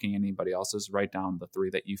 without looking at anybody else's, write down the 3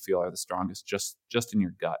 that you feel are the strongest, just in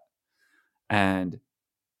your gut. And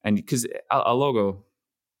because a logo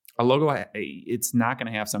a logo, it's not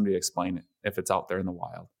going to have somebody explain it if it's out there in the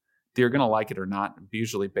wild. They're going to like it or not,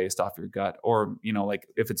 usually based off your gut, or, like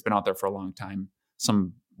if it's been out there for a long time,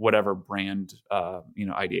 some whatever brand,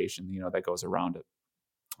 ideation, that goes around it.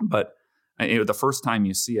 But the first time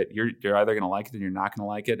you see it, you're either going to like it or you're not going to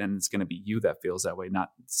like it. And it's going to be you that feels that way,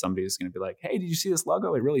 not somebody who's going to be like, hey, did you see this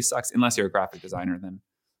logo? It really sucks. Unless you're a graphic designer,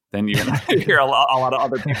 then you're going to hear a lot of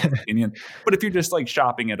other people's opinion. But if you're just like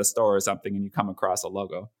shopping at a store or something and you come across a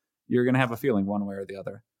logo, you're going to have a feeling one way or the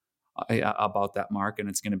other about that mark, and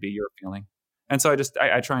it's going to be your feeling. And so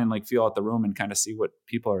I try and like feel out the room and kind of see what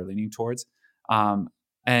people are leaning towards.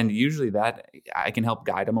 And usually that I can help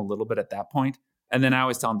guide them a little bit at that point. And then I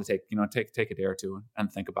always tell them to take a day or two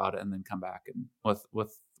and think about it, and then come back and with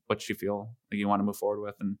what you feel like you want to move forward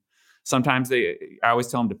with. And sometimes I always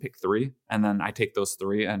tell them to pick 3, and then I take those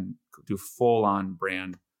 3 and do full on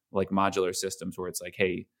brand like modular systems where it's like,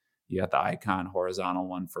 hey, you got the icon horizontal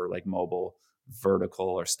one for like mobile, vertical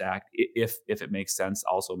or stacked. If it makes sense,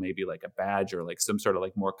 also maybe like a badge or like some sort of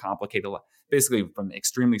like more complicated, basically from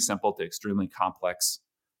extremely simple to extremely complex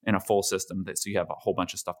in a full system, so you have a whole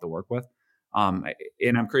bunch of stuff to work with.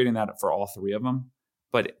 And I'm creating that for all 3 of them.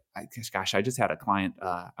 But I just had a client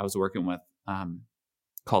I was working with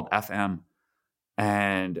called FM,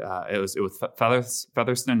 and it was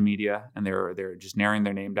Featherston Media, and they're just narrowing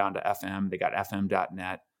their name down to FM. They got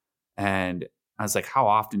FM.net, and I was like, how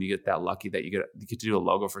often do you get that lucky that you get to do a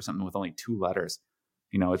logo for something with only 2 letters?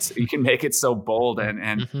 You can make it so bold,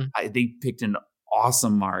 and they picked an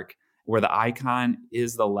awesome mark where the icon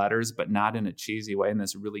is the letters, but not in a cheesy way, in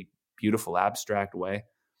this really beautiful abstract way.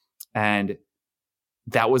 And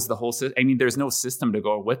that was the whole system. I mean, there's no system to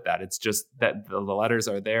go with that. It's just that the letters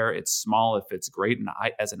are there. It's small. If it's great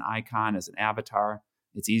as an icon, as an avatar,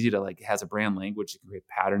 it's easy to like, it has a brand language you can create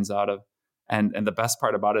patterns out of. And the best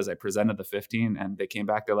part about it is I presented the 15 and they came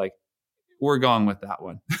back. They're like, we're going with that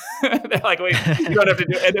one. They're like, wait, you don't have to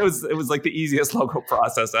do it. And it was like the easiest logo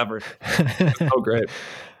process ever. It's so great.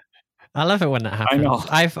 I love it when that happens. I know.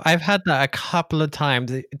 I've had that a couple of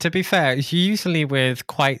times. To be fair, it's usually with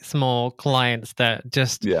quite small clients that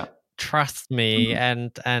just trust me,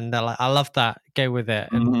 and they're like, I love that, go with it.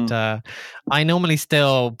 And I normally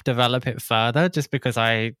still develop it further just because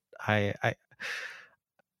I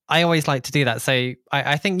always like to do that. So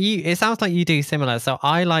I think it sounds like you do similar. So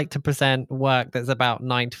I like to present work that's about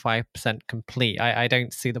 95% complete. I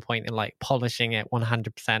don't see the point in like polishing it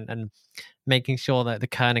 100% and making sure that the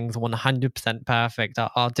kerning's 100% perfect.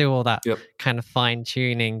 I'll do all that kind of fine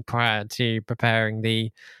tuning prior to preparing the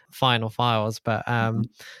final files. But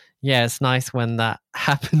it's nice when that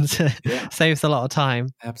happens. Saves a lot of time.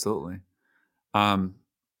 Absolutely.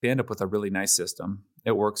 They end up with a really nice system.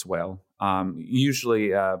 It works well.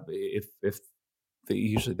 Usually, if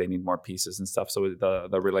they need more pieces and stuff, so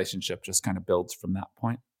the relationship just kind of builds from that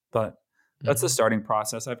point. But that's the starting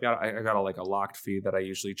process. I got a locked fee that I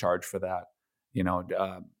usually charge for that.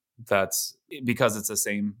 That's because it's the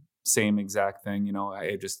same exact thing.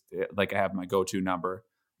 I just I have my go-to number.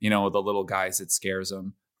 The little guys, it scares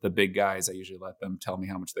them. The big guys, I usually let them tell me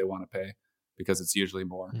how much they want to pay because it's usually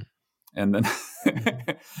more. And then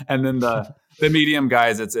and then the medium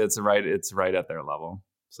guys, it's right at their level.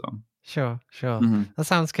 So Sure. That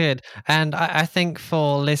sounds good. And I think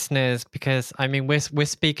for listeners, because I mean we're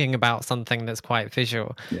speaking about something that's quite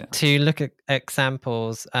visual, to look at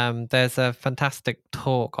examples, there's a fantastic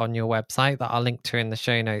talk on your website that I'll link to in the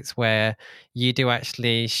show notes where you do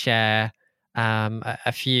actually share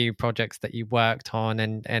a few projects that you worked on,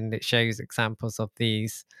 and it shows examples of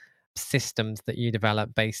these systems that you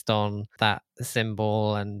develop based on that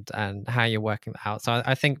symbol and how you're working that out. So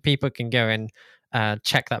I think people can go and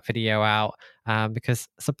check that video out because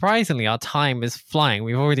surprisingly our time is flying.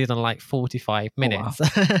 We've already done like 45 minutes.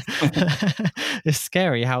 Oh, wow. It's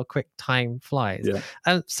scary how quick time flies.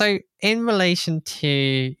 So in relation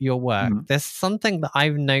to your work, there's something that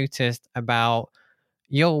I've noticed about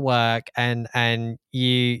your work, and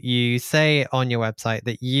you say on your website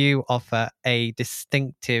that you offer a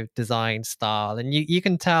distinctive design style, and you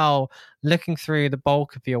can tell looking through the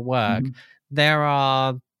bulk of your work there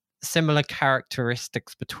are similar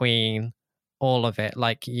characteristics between all of it.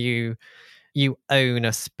 Like you own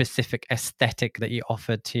a specific aesthetic that you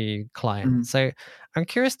offer to clients. So I'm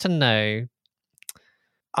curious to know,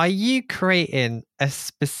 are you creating a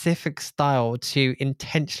specific style to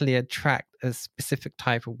intentionally attract a specific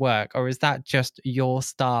type of work, or is that just your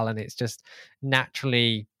style and it's just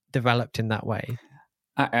naturally developed in that way?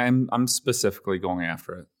 I'm specifically going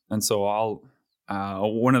after it, and so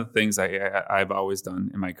one of the things I've always done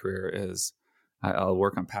in my career is I'll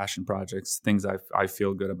work on passion projects, things I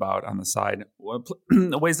feel good about on the side,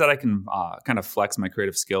 ways that I can kind of flex my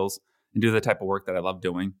creative skills and do the type of work that I love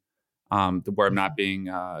doing, where I'm not being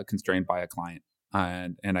constrained by a client,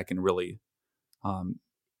 and I can really,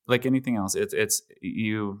 like anything else, it's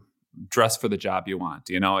you dress for the job you want.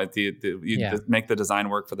 You Yeah. make the design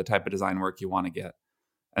work for the type of design work you want to get.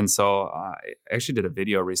 And so I actually did a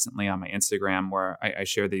video recently on my Instagram where I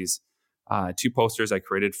share these two posters I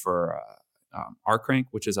created for R Crank,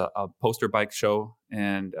 which is a poster bike show,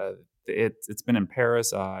 and it's been in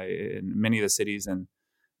Paris, in many of the cities in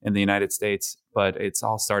the United States, but it's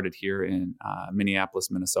all started here in Minneapolis,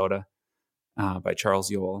 Minnesota, by Charles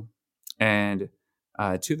Yoel. And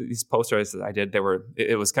two of these posters that I did,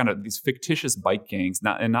 it was kind of these fictitious bike gangs,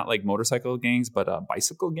 not like motorcycle gangs, but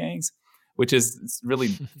bicycle gangs, which is really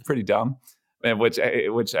pretty dumb. Which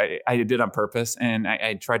I did on purpose, and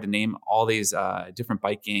I tried to name all these different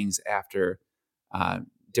bike gangs after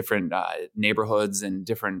different neighborhoods and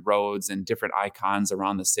different roads and different icons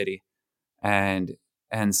around the city, and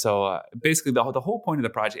so basically the whole point of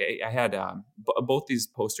the project, I had both these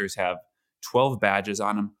posters have 12 badges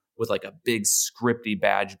on them with like a big scripty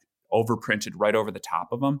badge overprinted right over the top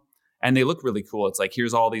of them. And they look really cool. It's like,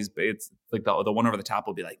 here's all these, it's like the one over the top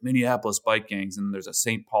will be like Minneapolis bike gangs. And there's a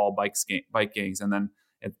St. Paul bike gangs. And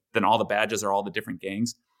then all the badges are all the different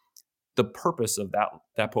gangs. The purpose of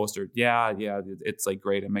that poster, yeah, it's like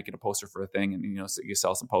great. I'm making a poster for a thing, and so you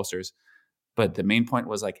sell some posters. But the main point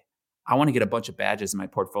was like, I want to get a bunch of badges in my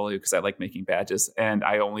portfolio because I like making badges. And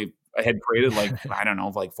I had created like, I don't know,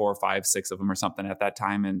 like 4 or 5, 6 of them or something at that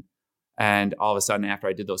time. And all of a sudden, after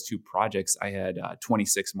I did those 2 projects, I had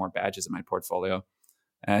 26 more badges in my portfolio.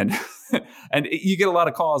 And and you get a lot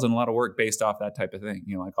of calls and a lot of work based off that type of thing.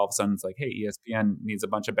 Like all of a sudden it's like, hey, ESPN needs a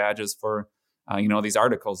bunch of badges for, these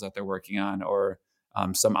articles that they're working on, or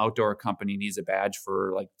some outdoor company needs a badge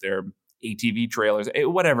for like their ATV trailers,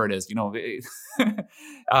 whatever it is.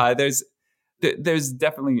 There's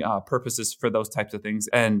definitely purposes for those types of things.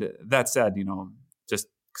 And that said, just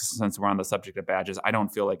since we're on the subject of badges, I don't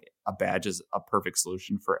feel like a badge is a perfect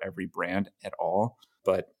solution for every brand at all,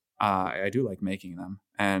 but I do like making them.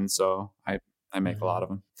 And so I make a lot of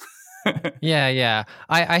them. Yeah.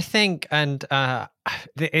 I think, and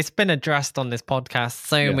it's been addressed on this podcast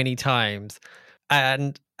so many times,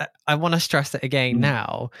 and I want to stress it again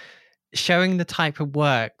now. Showing the type of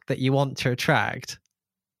work that you want to attract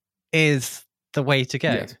is the way to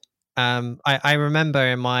go. Yes. I remember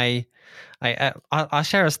in my, I'll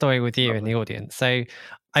share a story with you in the audience. So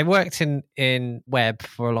I worked in web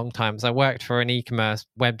for a long time. So I worked for an e-commerce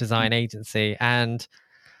web design agency, and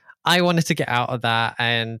I wanted to get out of that.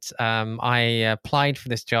 And I applied for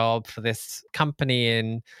this job for this company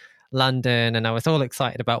in London, and I was all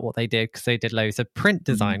excited about what they did because they did loads of print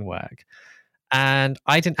design work. And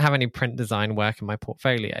I didn't have any print design work in my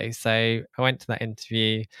portfolio. So I went to that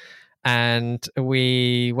interview, and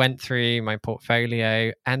we went through my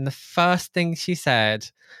portfolio. And the first thing she said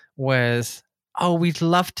was, "Oh, we'd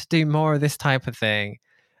love to do more of this type of thing."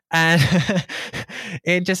 And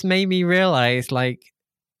it just made me realize, like,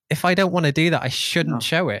 if I don't want to do that, I shouldn't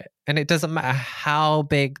show it. And it doesn't matter how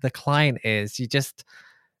big the client is. You just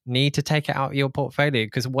need to take it out of your portfolio,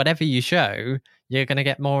 because whatever you show, you're going to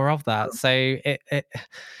get more of that. So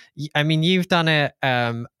I mean, you've done it.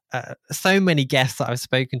 So many guests that I've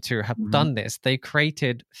spoken to have done this. They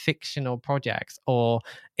created fictional projects or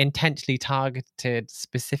intentionally targeted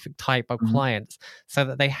specific type of clients so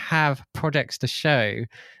that they have projects to show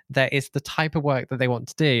that it's the type of work that they want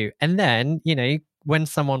to do. And then, when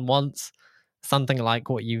someone wants something like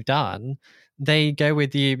what you've done, they go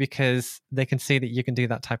with you because they can see that you can do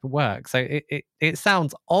that type of work. So it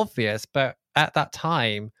sounds obvious, but at that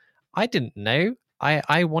time, I didn't know.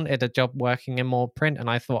 I wanted a job working in more print, and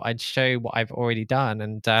I thought I'd show what I've already done.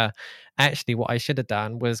 And actually, what I should have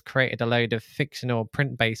done was created a load of fictional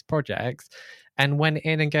print-based projects and went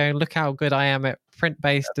in and go, look how good I am at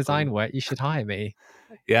print-based design work. You should hire me.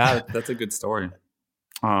 Yeah, that's a good story.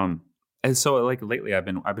 And so like lately I've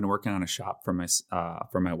been working on a shop for my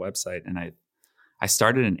website, and I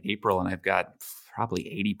started in April, and I've got probably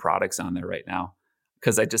 80 products on there right now,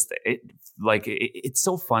 because it's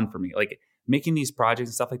so fun for me, like making these projects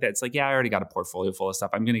and stuff like that. It's like, yeah, I already got a portfolio full of stuff.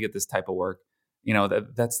 I'm going to get this type of work.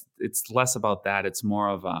 It's less about that. It's more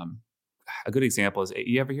of a good example is,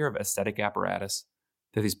 you ever hear of Aesthetic Apparatus?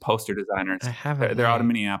 They're these poster designers. I haven't. They're out of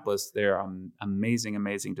Minneapolis. They're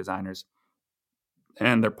amazing designers.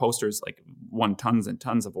 And their posters like won tons and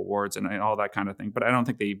tons of awards and all that kind of thing. But I don't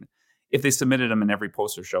think if they submitted them in every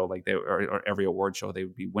poster show, like or every award show, they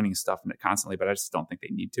would be winning stuff constantly. But I just don't think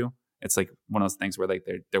they need to. It's like one of those things where like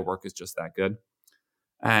their work is just that good.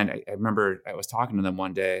 And I remember I was talking to them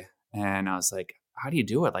one day, and I was like, how do you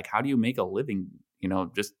do it? Like, how do you make a living,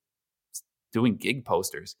 just doing gig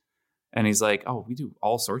posters? And he's like, oh, we do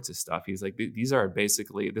all sorts of stuff. He's like, these are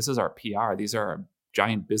basically, this is our PR. These are our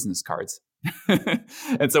giant business cards.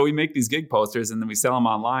 And so we make these gig posters and then we sell them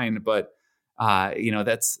online. But, we're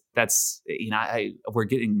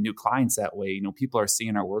getting new clients that way. People are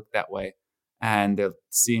seeing our work that way, and they're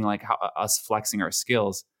seeing like how us flexing our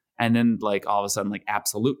skills. And then like all of a sudden, like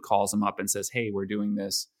Absolute calls them up and says, hey, we're doing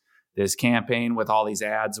this campaign with all these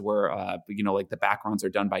ads where, like the backgrounds are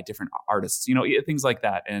done by different artists, things like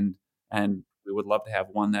that. And we would love to have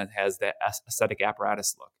one that has that aesthetic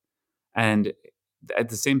apparatus look. And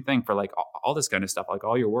the same thing for like all this kind of stuff, like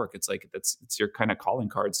all your work. It's like it's your kind of calling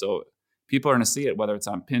card. So people are going to see it, whether it's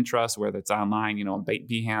on Pinterest, whether it's online, on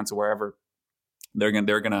Behance or wherever. They're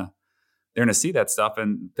gonna see that stuff,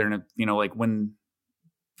 and they're gonna, like when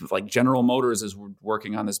like General Motors is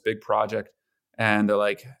working on this big project, and they're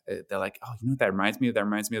like, oh, what that reminds me of? That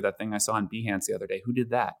reminds me of that thing I saw on Behance the other day. Who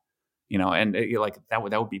did that? And you're like, that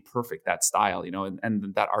would be perfect, that style,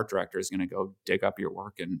 and that art director is going to go dig up your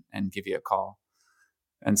work and give you a call.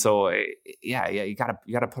 And so, you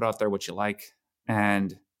gotta put out there what you like.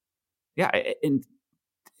 And and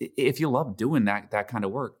if you love doing that kind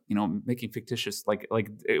of work, making fictitious,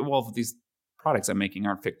 these products I'm making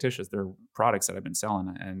aren't fictitious. They're products that I've been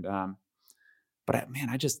selling. And, man,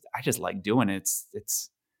 I just like doing it.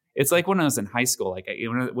 It's like when I was in high school. Like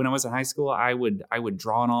when I was in high school, I would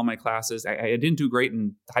draw in all my classes. I didn't do great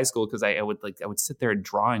in high school because I would sit there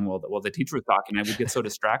drawing while the teacher was talking. I would get so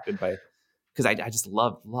distracted because I just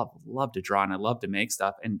love to draw, and I love to make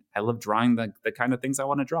stuff, and I love drawing the kind of things I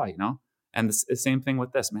want to draw. And the same thing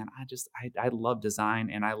with this, man. I love design,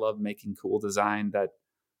 and I love making cool design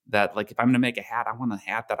that like if I'm going to make a hat, I want a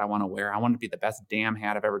hat that I want to wear. I want it to be the best damn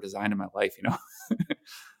hat I've ever designed in my life.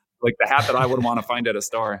 Like the hat that I would want to find at a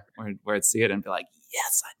store where I'd see it and be like,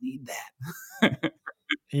 yes, I need that.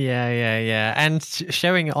 Yeah. And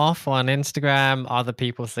showing it off on Instagram, other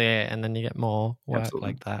people see it, and then you get more work Absolutely.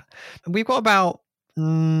 like that. We've got about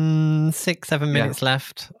 6-7 minutes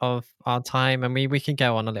left of our time, and we can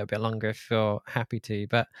go on a little bit longer if you're happy to.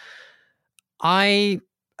 But I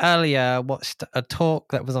earlier watched a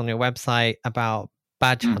talk that was on your website about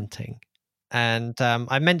badge hunting. And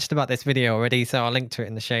I mentioned about this video already, so I'll link to it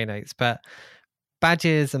in the show notes. But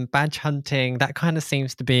badges and badge hunting, that kind of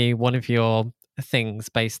seems to be one of your things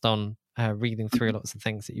based on reading through lots of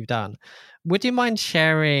things that you've done. Would you mind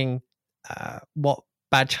sharing what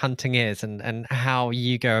badge hunting is and how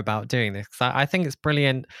you go about doing this? Because I think it's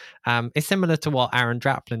brilliant. It's similar to what Aaron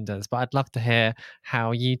Draplin does, but I'd love to hear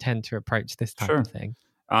how you tend to approach this type of thing.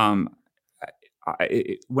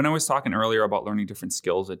 When I was talking earlier about learning different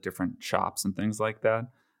skills at different shops and things like that,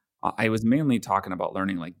 I was mainly talking about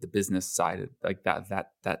learning like the business side, like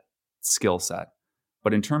that skill set.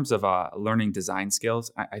 But in terms of learning design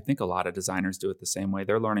skills, I think a lot of designers do it the same way.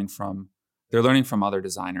 They're learning from other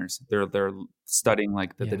designers. They're studying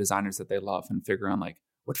like the designers that they love and figuring out like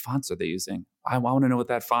what fonts are they using. I want to know what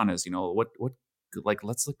that font is. What like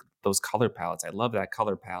let's look at those color palettes. I love that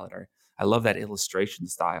color palette, or I love that illustration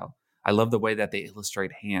style. I love the way that they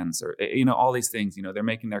illustrate hands, or all these things. They're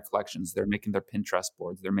making their collections, they're making their Pinterest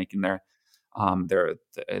boards, they're making their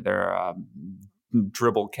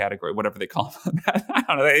dribble category, whatever they call them. I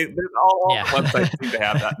don't know. All websites seem to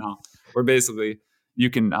have that now, where basically you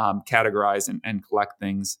can categorize and collect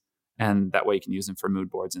things, and that way you can use them for mood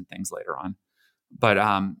boards and things later on. But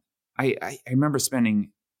I remember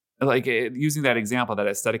spending, like using that example, that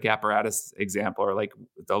aesthetic apparatus example, or like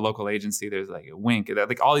the local agency, there's like a Wink,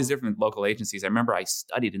 like all these different local agencies. I remember I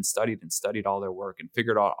studied all their work and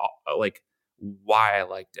figured out like why I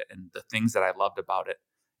liked it and the things that I loved about it.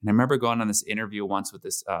 And I remember going on this interview once with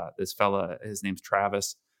this fella, his name's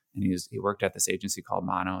Travis, and he worked at this agency called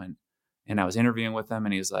Mono, and I was interviewing with him,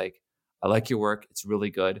 and he was like, I like your work, it's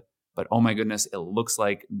really good, but oh my goodness, it looks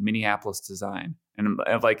like Minneapolis design. And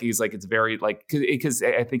like he's like, it's very like, because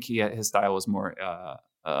I think his style was more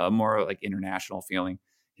like international feeling.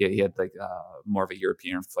 He had like more of a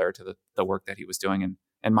European flair to the work that he was doing,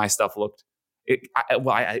 and my stuff looked it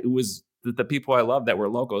was the people I loved that were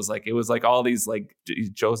locals. Like it was like all these like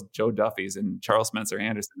Joe Duffys and Charles Spencer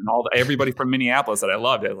Anderson and everybody from Minneapolis that I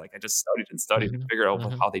loved. I just studied and figured out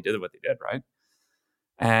how they did what they did, right?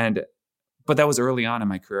 But that was early on in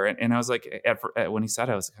my career, and I was like, when he said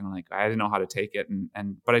it, I was kind of like, I didn't know how to take it,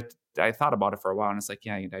 but I thought about it for a while, and it's like,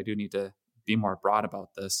 yeah, I do need to be more broad about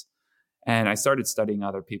this, and I started studying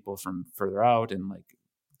other people from further out, and like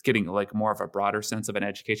getting like more of a broader sense of an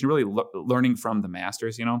education, really learning from the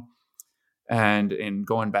masters, and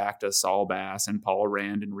going back to Saul Bass and Paul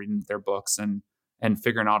Rand and reading their books and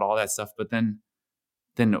figuring out all that stuff. But then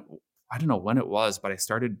I don't know when it was, but I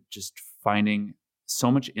started just finding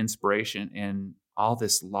so much inspiration in all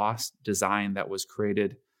this lost design that was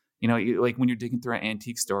created. Like when you're digging through an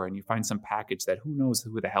antique store and you find some package that who knows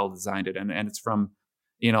who the hell designed it, and it's from,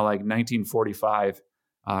 like 1945,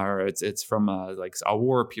 or it's from like a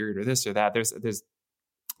war period or this or that. There's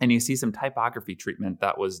and you see some typography treatment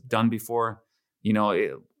that was done before,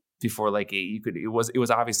 before like it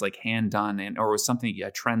was obviously like hand done, or it was something,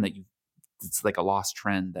 a trend that it's like a lost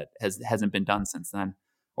trend that hasn't been done since then,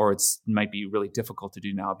 or might be really difficult to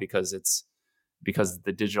do now because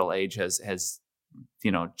the digital age has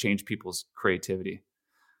changed people's creativity.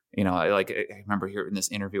 I remember hearing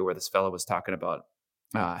this interview where this fellow was talking about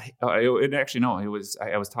I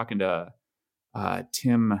was talking to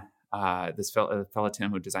Tim, this fellow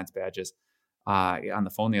Tim who designs badges, on the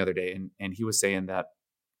phone the other day, and he was saying that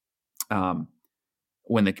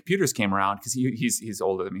when the computers came around, because he's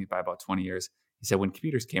older than me by about 20 years, he said when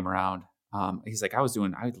computers came around, he's like, I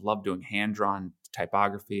love doing hand drawn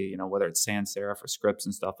typography, whether it's sans serif or scripts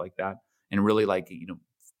and stuff like that, and really like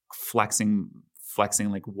flexing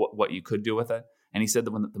like what you could do with it. And he said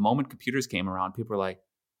that when the moment computers came around, people were like,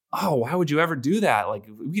 oh, why would you ever do that? Like,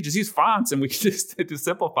 we could just use fonts and we could just to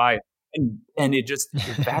simplify it. And it just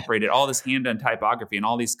evaporated. All this hand-done typography and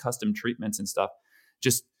all these custom treatments and stuff,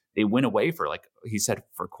 just they went away for, like he said,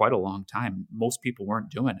 for quite a long time. Most people weren't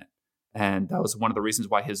doing it. And that was one of the reasons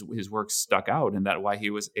why his work stuck out, and that why he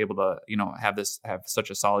was able to, have such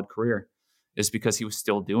a solid career, is because he was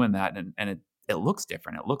still doing that. And it looks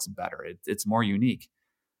different. It looks better. It's more unique.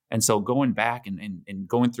 And so going back and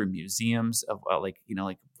going through museums of like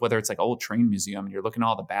whether it's like old train museum and you're looking at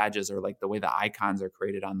all the badges, or like the way the icons are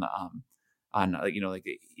created on the like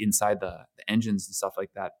inside the engines and stuff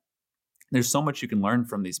like that. There's so much you can learn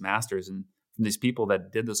from these masters and from these people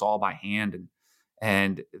that did this all by hand,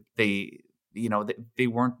 and they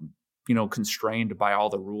weren't constrained by all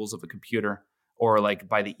the rules of a computer, or like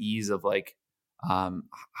by the ease of like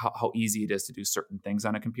how easy it is to do certain things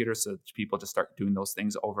on a computer. So people just start doing those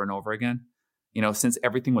things over and over again. Since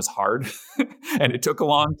everything was hard and it took a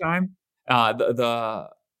long time,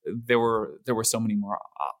 there were so many more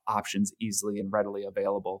options easily and readily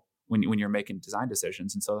available when you're making design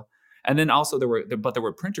decisions. And then also there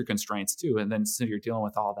were printer constraints too. And then so you're dealing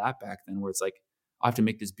with all that back then, where it's like, I have to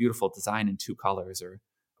make this beautiful design in 2 colors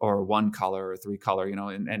or 1 color or 3 color,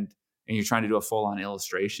 and you're trying to do a full-on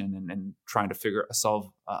illustration and trying to solve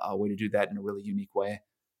a way to do that in a really unique way,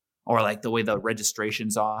 or like the way the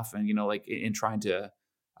registration's off, and like in trying to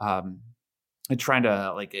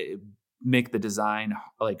like make the design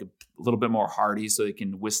like a little bit more hardy so it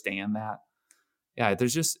can withstand that. Yeah,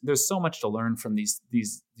 there's so much to learn from these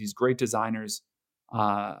great designers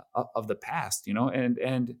of the past,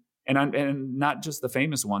 and not just the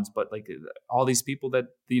famous ones, but like all these people that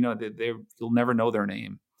you'll never know their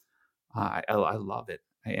name. I love it,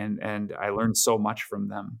 and I learned so much from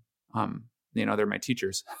them. They're my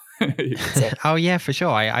teachers. You could say. Oh yeah, for sure.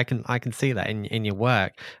 I can see that in your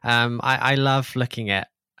work. I love looking at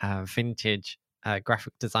vintage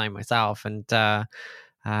graphic design myself, and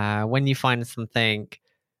when you find something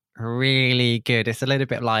really good, it's a little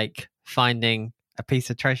bit like finding a piece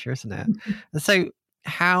of treasure, isn't it? So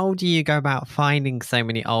how do you go about finding so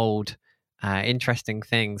many old interesting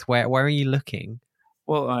things? Where are you looking?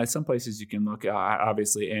 Well, some places you can look.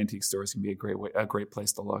 Obviously, antique stores can be a great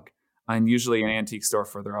place to look. And usually, an antique store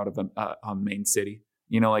further out of a main city.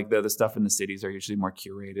 Like the stuff in the cities are usually more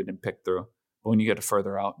curated and picked through. But when you get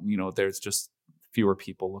further out, there's just fewer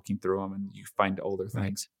people looking through them, and you find older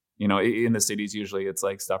things. Right. In the cities, usually it's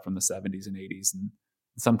like stuff from the 70s and 80s, and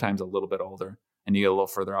sometimes a little bit older. And you get a little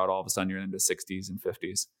further out, all of a sudden you're into 60s and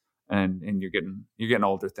 50s, and you're getting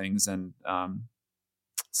older things and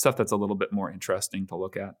stuff that's a little bit more interesting to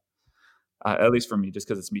look at least for me, just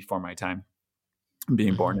because it's before my time,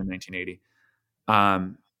 being born in 1980.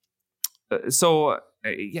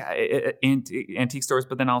 Antique stores,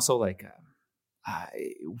 but then also like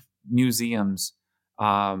museums,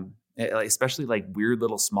 especially like weird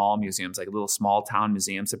little small museums, like little small town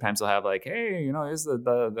museums. Sometimes they'll have like, hey, here's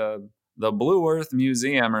the Blue Earth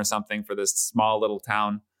Museum or something for this small little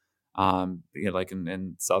town, like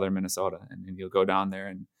in southern Minnesota, and you'll go down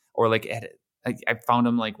there or like I found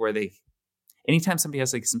them like where anytime somebody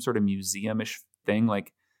has like some sort of museum-ish thing,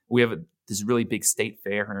 like we have this really big state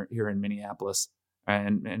fair here in Minneapolis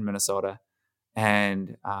and in Minnesota,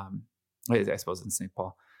 and I suppose in St.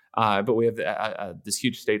 Paul, but we have this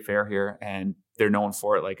huge state fair here, and they're known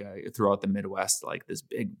for it like throughout the Midwest, like this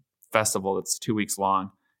big festival that's 2 weeks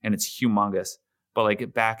long. and it's humongous. But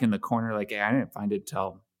like back in the corner, like I didn't find it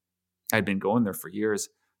till I'd been going there for years.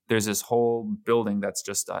 There's this whole building that's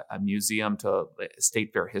just a museum to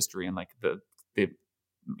state fair history, and like the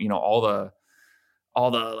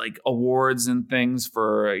all the like awards and things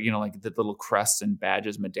for, like the little crests and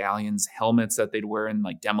badges, medallions, helmets that they'd wear in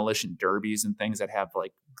like demolition derbies and things that have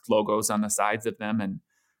like logos on the sides of them, and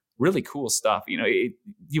really cool stuff.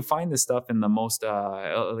 You find this stuff in the most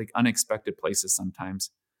like unexpected places sometimes.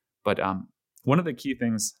 But one of the key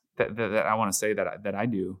things that I want to say that I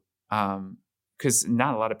do, because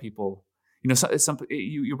not a lot of people,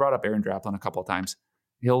 you brought up Aaron Draplin a couple of times.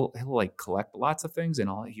 He'll like collect lots of things,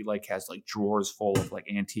 and he like has like drawers full of like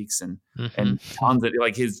antiques and tons of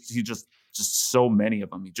like he just so many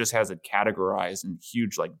of them. He just has it categorized and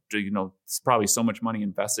huge, like, it's probably so much money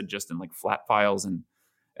invested just in like flat files and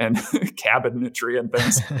cabinetry and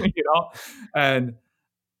things,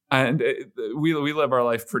 and we live our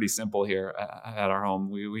life pretty simple here at our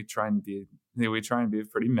home. We try and be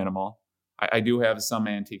pretty minimal. I do have some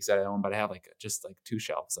antiques that I own, but I have like just like 2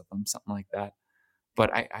 shelves of them, something like that.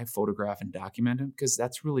 But I photograph and document them because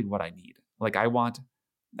that's really what I need. Like I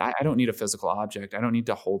don't need a physical object. I don't need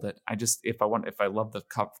to hold it. I just, if I love the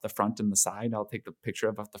cup, the front and the side, I'll take the picture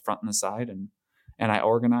of the front and the side, and I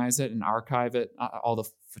organize it and archive it, all the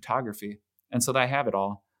photography. And so that I have it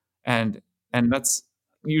all. And that's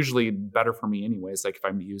usually better for me anyways. Like if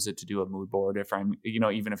I'm use it to do a mood board, if I'm,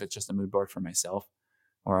 even if it's just a mood board for myself,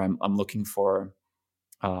 or I'm looking for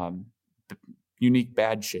unique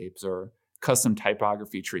badge shapes or custom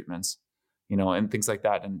typography treatments, and things like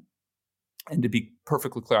that. And to be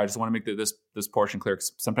perfectly clear, I just want to make this portion clear,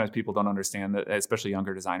 because sometimes people don't understand that, especially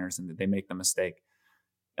younger designers, and they make the mistake.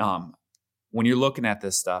 When you're looking at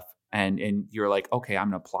this stuff and you're like, okay, I'm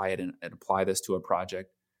going to apply it and apply this to a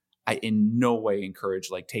project, I in no way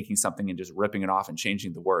encourage like taking something and just ripping it off and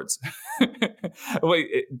changing the words. The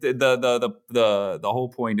whole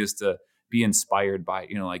point is to be inspired by,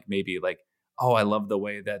 like maybe like, oh, I love the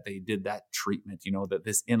way that they did that treatment, that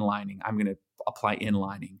this inlining, I'm going to apply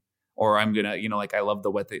inlining. Or I'm going to, like, I love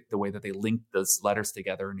the way that they link those letters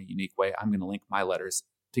together in a unique way. I'm going to link my letters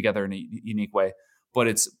together in a unique way. But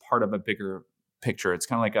it's part of a bigger picture. It's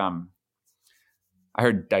kind of like, I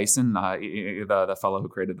heard Dyson, the fellow who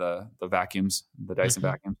created the vacuums, the Dyson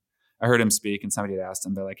vacuums. I heard him speak, and somebody had asked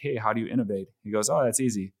him, they're like, hey, how do you innovate? He goes, oh, that's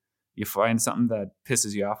easy. You find something that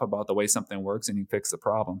pisses you off about the way something works, and you fix the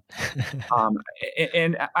problem.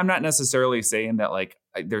 And I'm not necessarily saying that like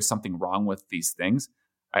there's something wrong with these things.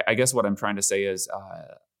 I guess what I'm trying to say is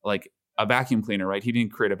like a vacuum cleaner, right? He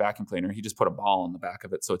didn't create a vacuum cleaner. He just put a ball on the back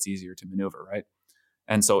of it so it's easier to maneuver, right?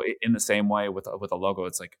 And so in the same way with a logo,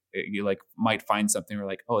 it's like you like might find something where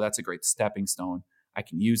like, oh, that's a great stepping stone. I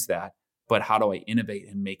can use that. But how do I innovate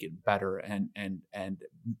and make it better and add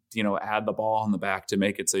the ball on the back to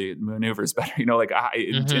make it so it maneuvers better?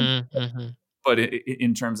 But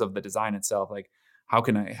in terms of the design itself, like how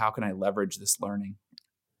can I leverage this learning?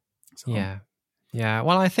 So. Yeah.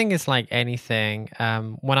 Well, I think it's like anything.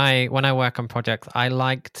 When I work on projects, I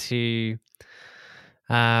like to,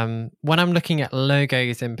 when I'm looking at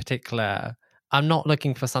logos in particular, I'm not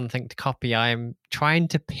looking for something to copy. I'm trying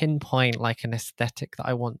to pinpoint like an aesthetic that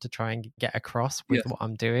I want to try and get across with what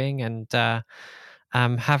I'm doing, and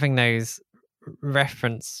having those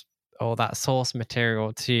reference or that source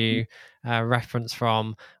material to reference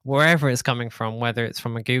from wherever it's coming from, whether it's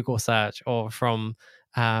from a Google search or from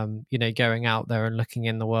going out there and looking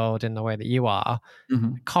in the world in the way that you are.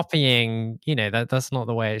 Copying, that's not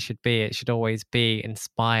the way it should be. It should always be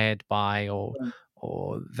inspired by or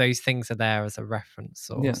those things are there as a reference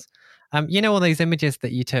source. All those images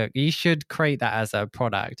that you took, you should create that as a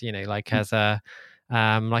product, like as a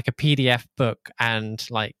like a PDF book and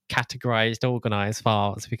like categorized, organized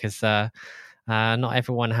files, because not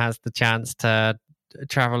everyone has the chance to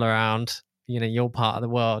travel around your part of the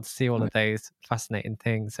world to see all of those fascinating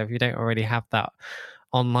things. So if you don't already have that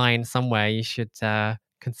online somewhere, you should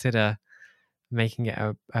consider making it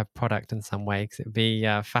a product in some way, because it'd be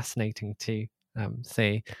fascinating to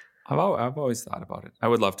see. I've always thought about it. I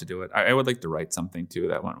would love to do it. I would like to write something too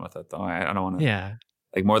that went with it, though. I don't want to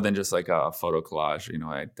like more than just like a photo collage.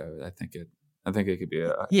 I think it could be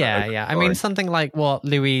a I mean, something like what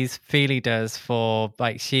Louise Feely does for,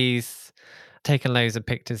 like, she's taken loads of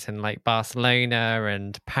pictures in like Barcelona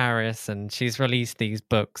and Paris, and she's released these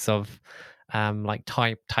books of like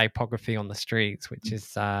typography on the streets, which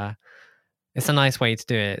is it's a nice way to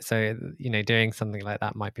do it. So doing something like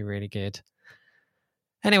that might be really good.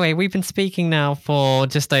 Anyway, we've been speaking now for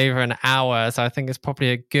just over an hour, so I think it's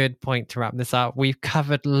probably a good point to wrap this up. We've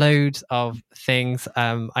covered loads of things.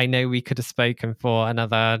 I know we could have spoken for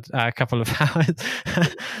another couple of hours,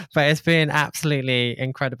 but it's been absolutely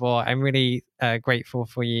incredible. I'm really grateful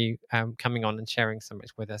for you coming on and sharing so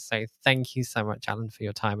much with us. So thank you so much, Allan, for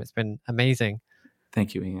your time. It's been amazing.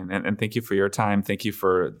 Thank you, Ian, and thank you for your time. Thank you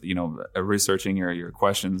for researching your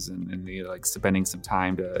questions and spending some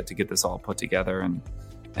time to get this all put together,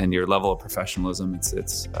 and your level of professionalism. It's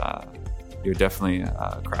you're definitely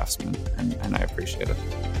a craftsman, and I appreciate it.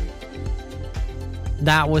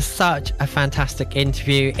 That was such a fantastic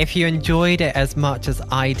interview. If you enjoyed it as much as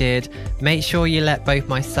I did, make sure you let both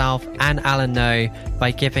myself and Allan know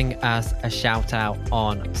by giving us a shout out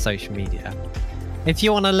on social media. If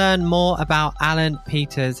you want to learn more about Allan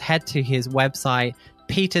Peters, head to his website,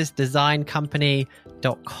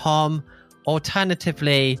 petersdesigncompany.com.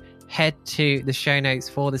 Alternatively, head to the show notes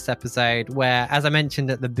for this episode, where, as I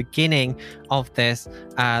mentioned at the beginning of this,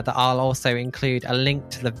 that I'll also include a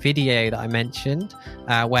link to the video that I mentioned,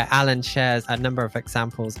 where Allan shares a number of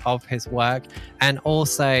examples of his work. And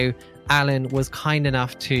also, Allan was kind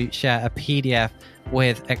enough to share a PDF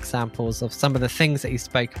with examples of some of the things that he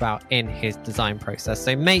spoke about in his design process.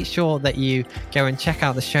 So make sure that you go and check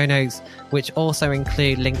out the show notes, which also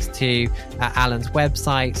include links to Allan's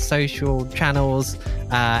website, social channels,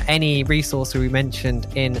 any resource we mentioned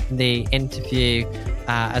in the interview,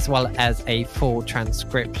 as well as a full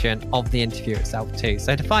transcription of the interview itself too.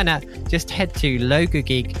 So to find out, just head to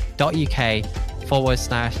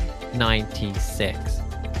logogeek.uk/96.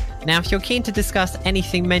 Now, if you're keen to discuss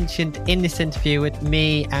anything mentioned in this interview with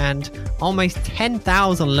me and almost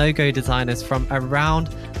 10,000 logo designers from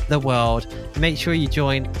around the world, make sure you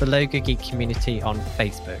join the Logo Geek community on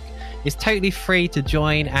Facebook. It's totally free to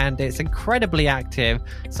join and it's incredibly active,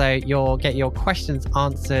 so you'll get your questions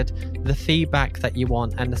answered, the feedback that you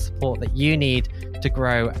want, and the support that you need to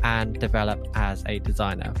grow and develop as a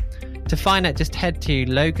designer. To find it, just head to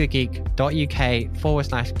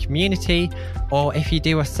logogeek.uk/community, or if you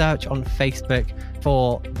do a search on Facebook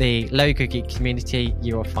for the Logo Geek community,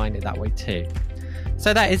 you will find it that way too.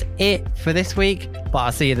 So that is it for this week, but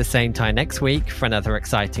I'll see you the same time next week for another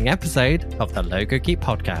exciting episode of the Logo Geek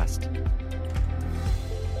podcast.